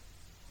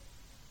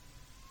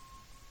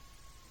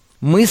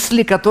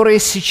 Мысли, которые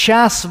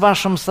сейчас в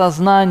вашем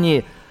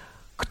сознании,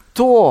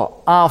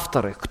 кто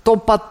авторы, кто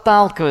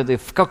подталкивает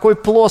их, в какой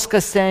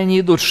плоскости они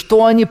идут,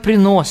 что они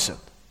приносят.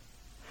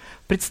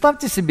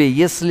 Представьте себе,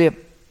 если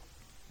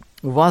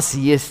у вас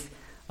есть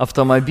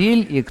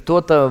автомобиль, и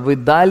вы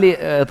дали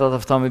этот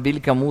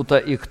автомобиль кому-то,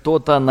 и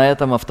кто-то на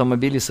этом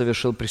автомобиле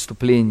совершил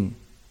преступление.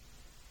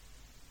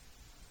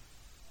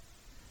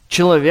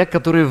 Человек,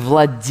 который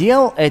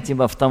владел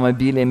этим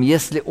автомобилем,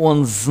 если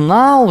он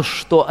знал,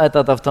 что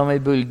этот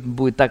автомобиль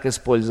будет так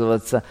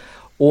использоваться,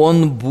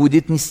 он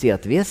будет нести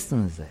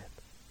ответственность за это.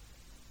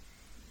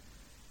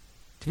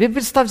 Теперь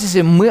представьте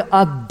себе, мы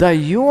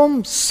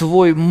отдаем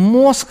свой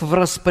мозг в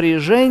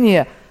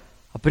распоряжение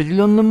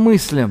определенным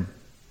мыслям.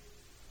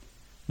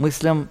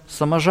 Мыслям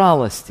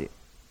саможалости,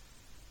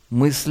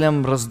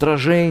 мыслям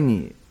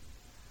раздражения,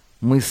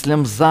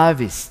 мыслям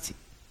зависти,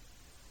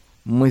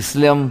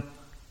 мыслям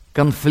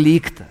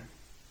конфликта,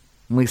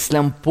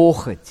 мыслям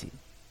похоти,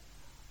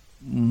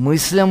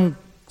 мыслям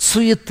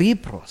суеты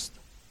просто.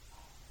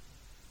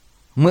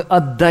 Мы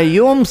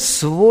отдаем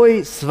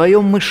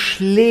свое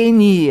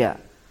мышление.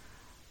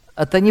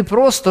 Это не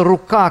просто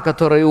рука,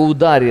 которая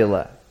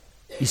ударила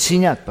и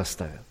синяк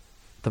поставила.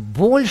 Это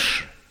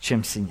больше,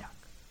 чем синяк.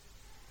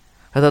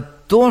 Это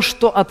то,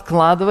 что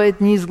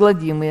откладывает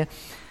неизгладимые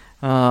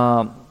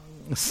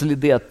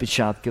следы,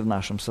 отпечатки в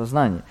нашем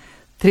сознании.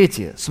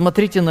 Третье.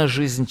 Смотрите на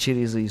жизнь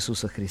через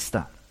Иисуса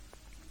Христа.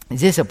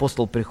 Здесь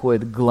апостол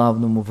приходит к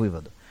главному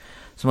выводу.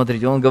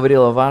 Смотрите, он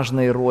говорил о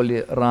важной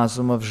роли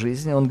разума в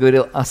жизни, он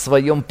говорил о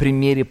своем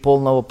примере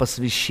полного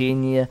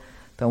посвящения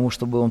тому,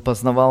 чтобы он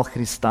познавал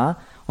Христа.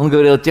 Он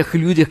говорил о тех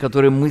людях,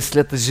 которые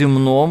мыслят о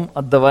земном,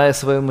 отдавая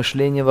свое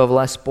мышление во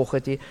власть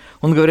похоти.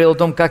 Он говорил о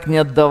том, как не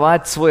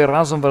отдавать свой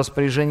разум в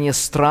распоряжение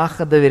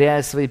страха,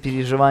 доверяя свои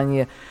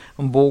переживания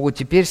Богу.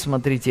 Теперь,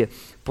 смотрите,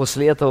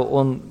 после этого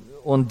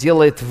он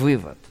делает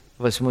вывод.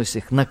 8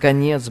 стих.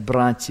 «Наконец,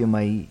 братья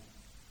мои».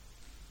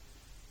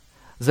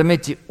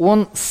 Заметьте,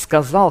 он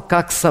сказал,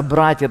 как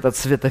собрать этот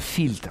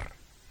светофильтр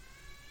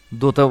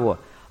до того.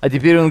 А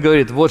теперь он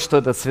говорит, вот что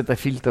этот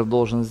светофильтр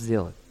должен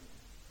сделать.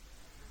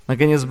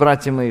 Наконец,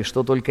 братья мои,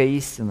 что только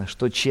истина,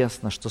 что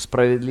честно, что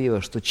справедливо,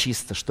 что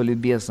чисто, что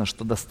любезно,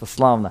 что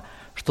достославно,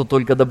 что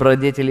только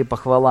добродетели и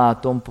похвала, о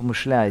том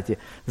помышляйте.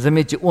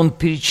 Заметьте, он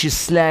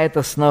перечисляет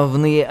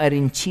основные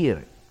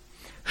ориентиры.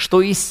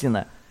 Что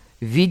истина?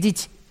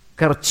 Видеть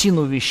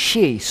картину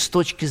вещей с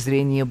точки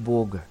зрения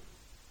Бога.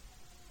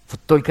 Вот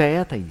только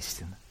это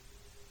истина.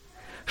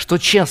 Что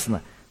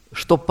честно,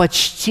 что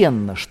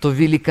почтенно, что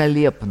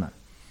великолепно.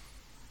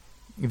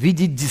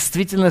 Видеть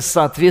действительность в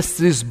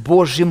соответствии с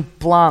Божьим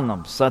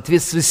планом, в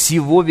соответствии с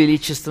Его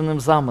величественным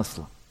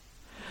замыслом.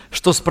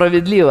 Что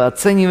справедливо,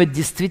 оценивать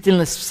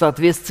действительность в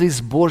соответствии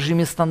с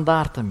Божьими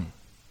стандартами.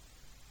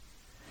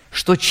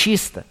 Что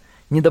чисто,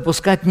 не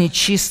допускать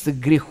нечистых,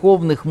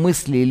 греховных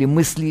мыслей или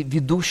мыслей,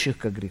 ведущих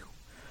к греху.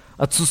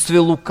 Отсутствие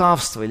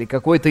лукавства или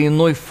какой-то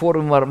иной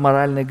формы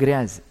моральной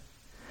грязи.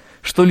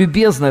 Что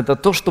любезно – это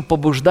то, что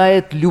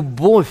побуждает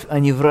любовь, а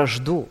не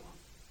вражду.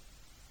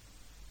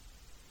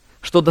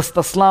 Что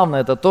достославно –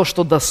 это то,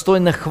 что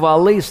достойно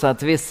хвалы в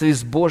соответствии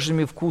с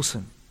Божьими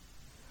вкусами.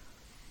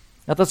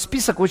 Этот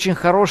список очень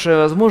хорошая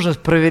возможность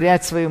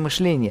проверять свое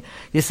мышление.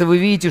 Если вы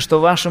видите, что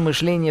ваше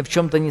мышление в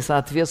чем-то не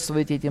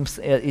соответствует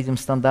этим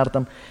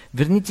стандартам,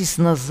 вернитесь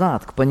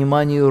назад к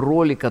пониманию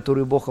роли,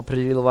 которую Бог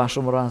определил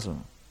вашему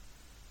разуму.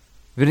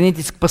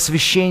 Вернитесь к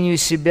посвящению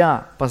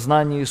себя,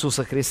 познанию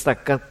Иисуса Христа,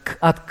 к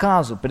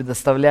отказу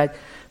предоставлять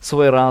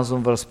свой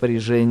разум в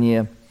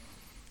распоряжение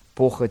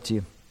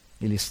похоти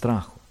или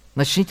страху.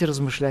 Начните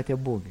размышлять о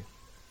Боге.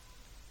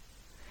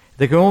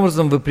 Таким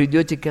образом, вы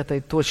придете к этой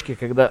точке,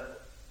 когда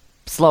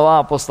слова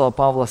апостола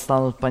Павла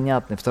станут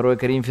понятны. 2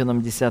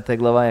 Коринфянам 10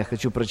 глава, я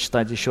хочу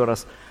прочитать еще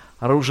раз.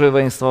 «Оружие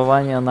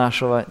воинствования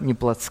нашего не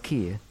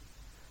плотские,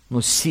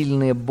 но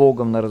сильные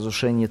Богом на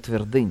разрушение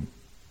твердынь.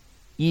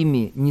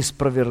 Ими не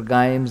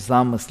спровергаем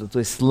замыслы, то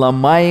есть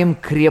ломаем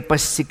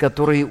крепости,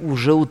 которые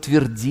уже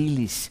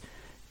утвердились,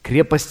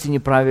 крепости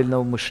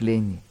неправильного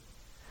мышления.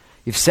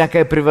 И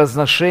всякое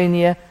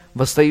превозношение,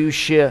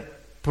 восстающее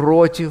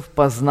против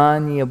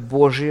познания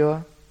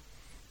Божьего,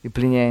 и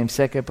пленяем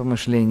всякое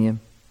помышление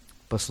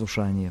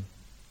послушания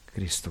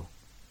Христу».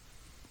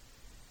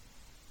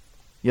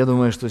 Я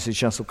думаю, что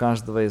сейчас у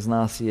каждого из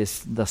нас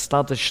есть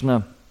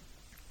достаточно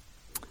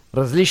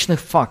различных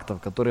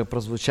фактов, которые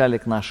прозвучали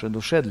к нашей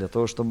душе, для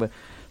того, чтобы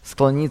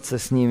склониться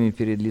с ними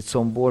перед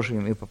лицом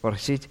Божьим и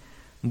попросить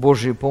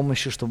Божьей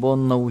помощи, чтобы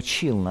Он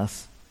научил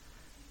нас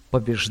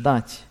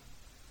побеждать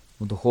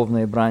в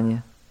духовной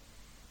брани,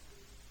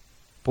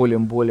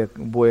 полем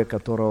боя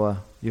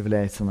которого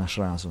является наш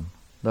разум.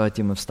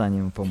 Давайте мы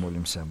встанем и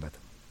помолимся об этом.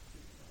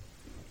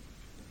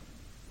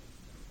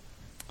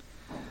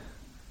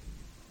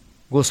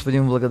 Господи,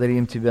 мы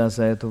благодарим Тебя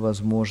за эту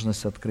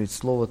возможность открыть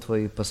Слово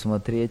Твое,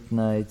 посмотреть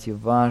на эти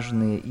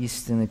важные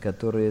истины,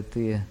 которые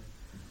Ты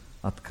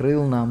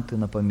открыл нам, Ты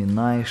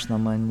напоминаешь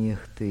нам о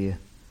них, Ты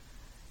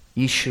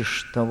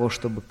ищешь того,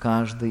 чтобы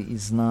каждый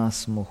из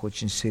нас мог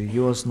очень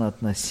серьезно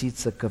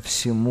относиться ко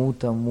всему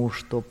тому,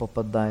 что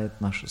попадает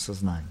в наше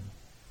сознание.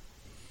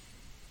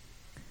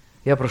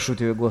 Я прошу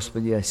Тебя,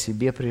 Господи, о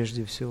себе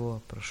прежде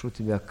всего, прошу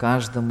Тебя о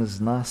каждом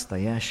из нас,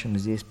 стоящем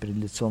здесь перед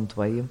лицом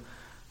Твоим.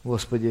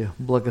 Господи,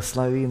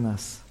 благослови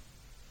нас,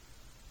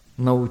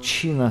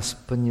 научи нас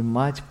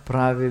понимать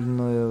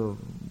правильную,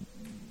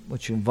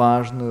 очень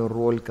важную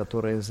роль,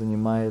 которая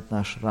занимает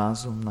наш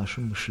разум,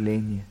 наше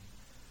мышление.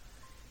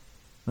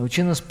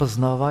 Научи нас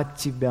познавать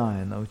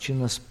Тебя и научи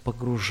нас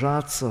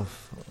погружаться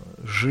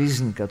в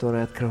жизнь,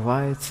 которая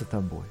открывается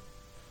Тобой,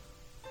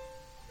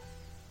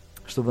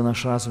 чтобы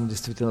наш разум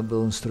действительно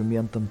был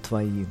инструментом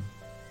Твоим,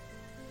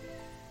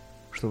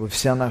 чтобы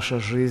вся наша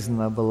жизнь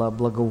была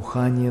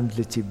благоуханием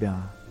для Тебя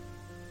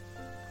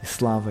и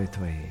славой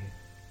Твоей.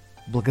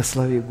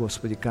 Благослови,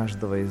 Господи,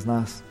 каждого из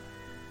нас,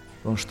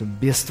 потому что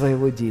без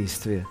Твоего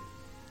действия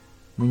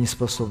мы не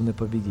способны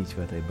победить в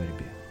этой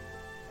борьбе.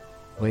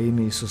 Во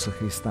имя Иисуса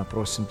Христа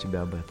просим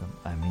Тебя об этом.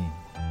 Аминь.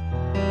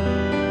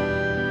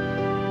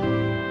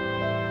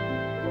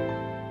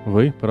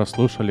 Вы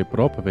прослушали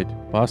проповедь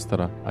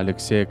пастора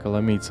Алексея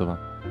Коломийцева.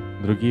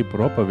 Другие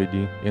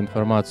проповеди и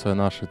информацию о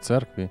нашей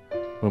церкви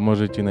вы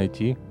можете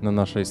найти на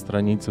нашей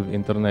странице в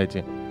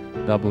интернете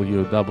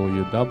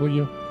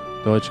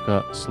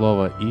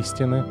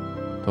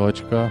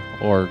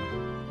www.slovoistины.org.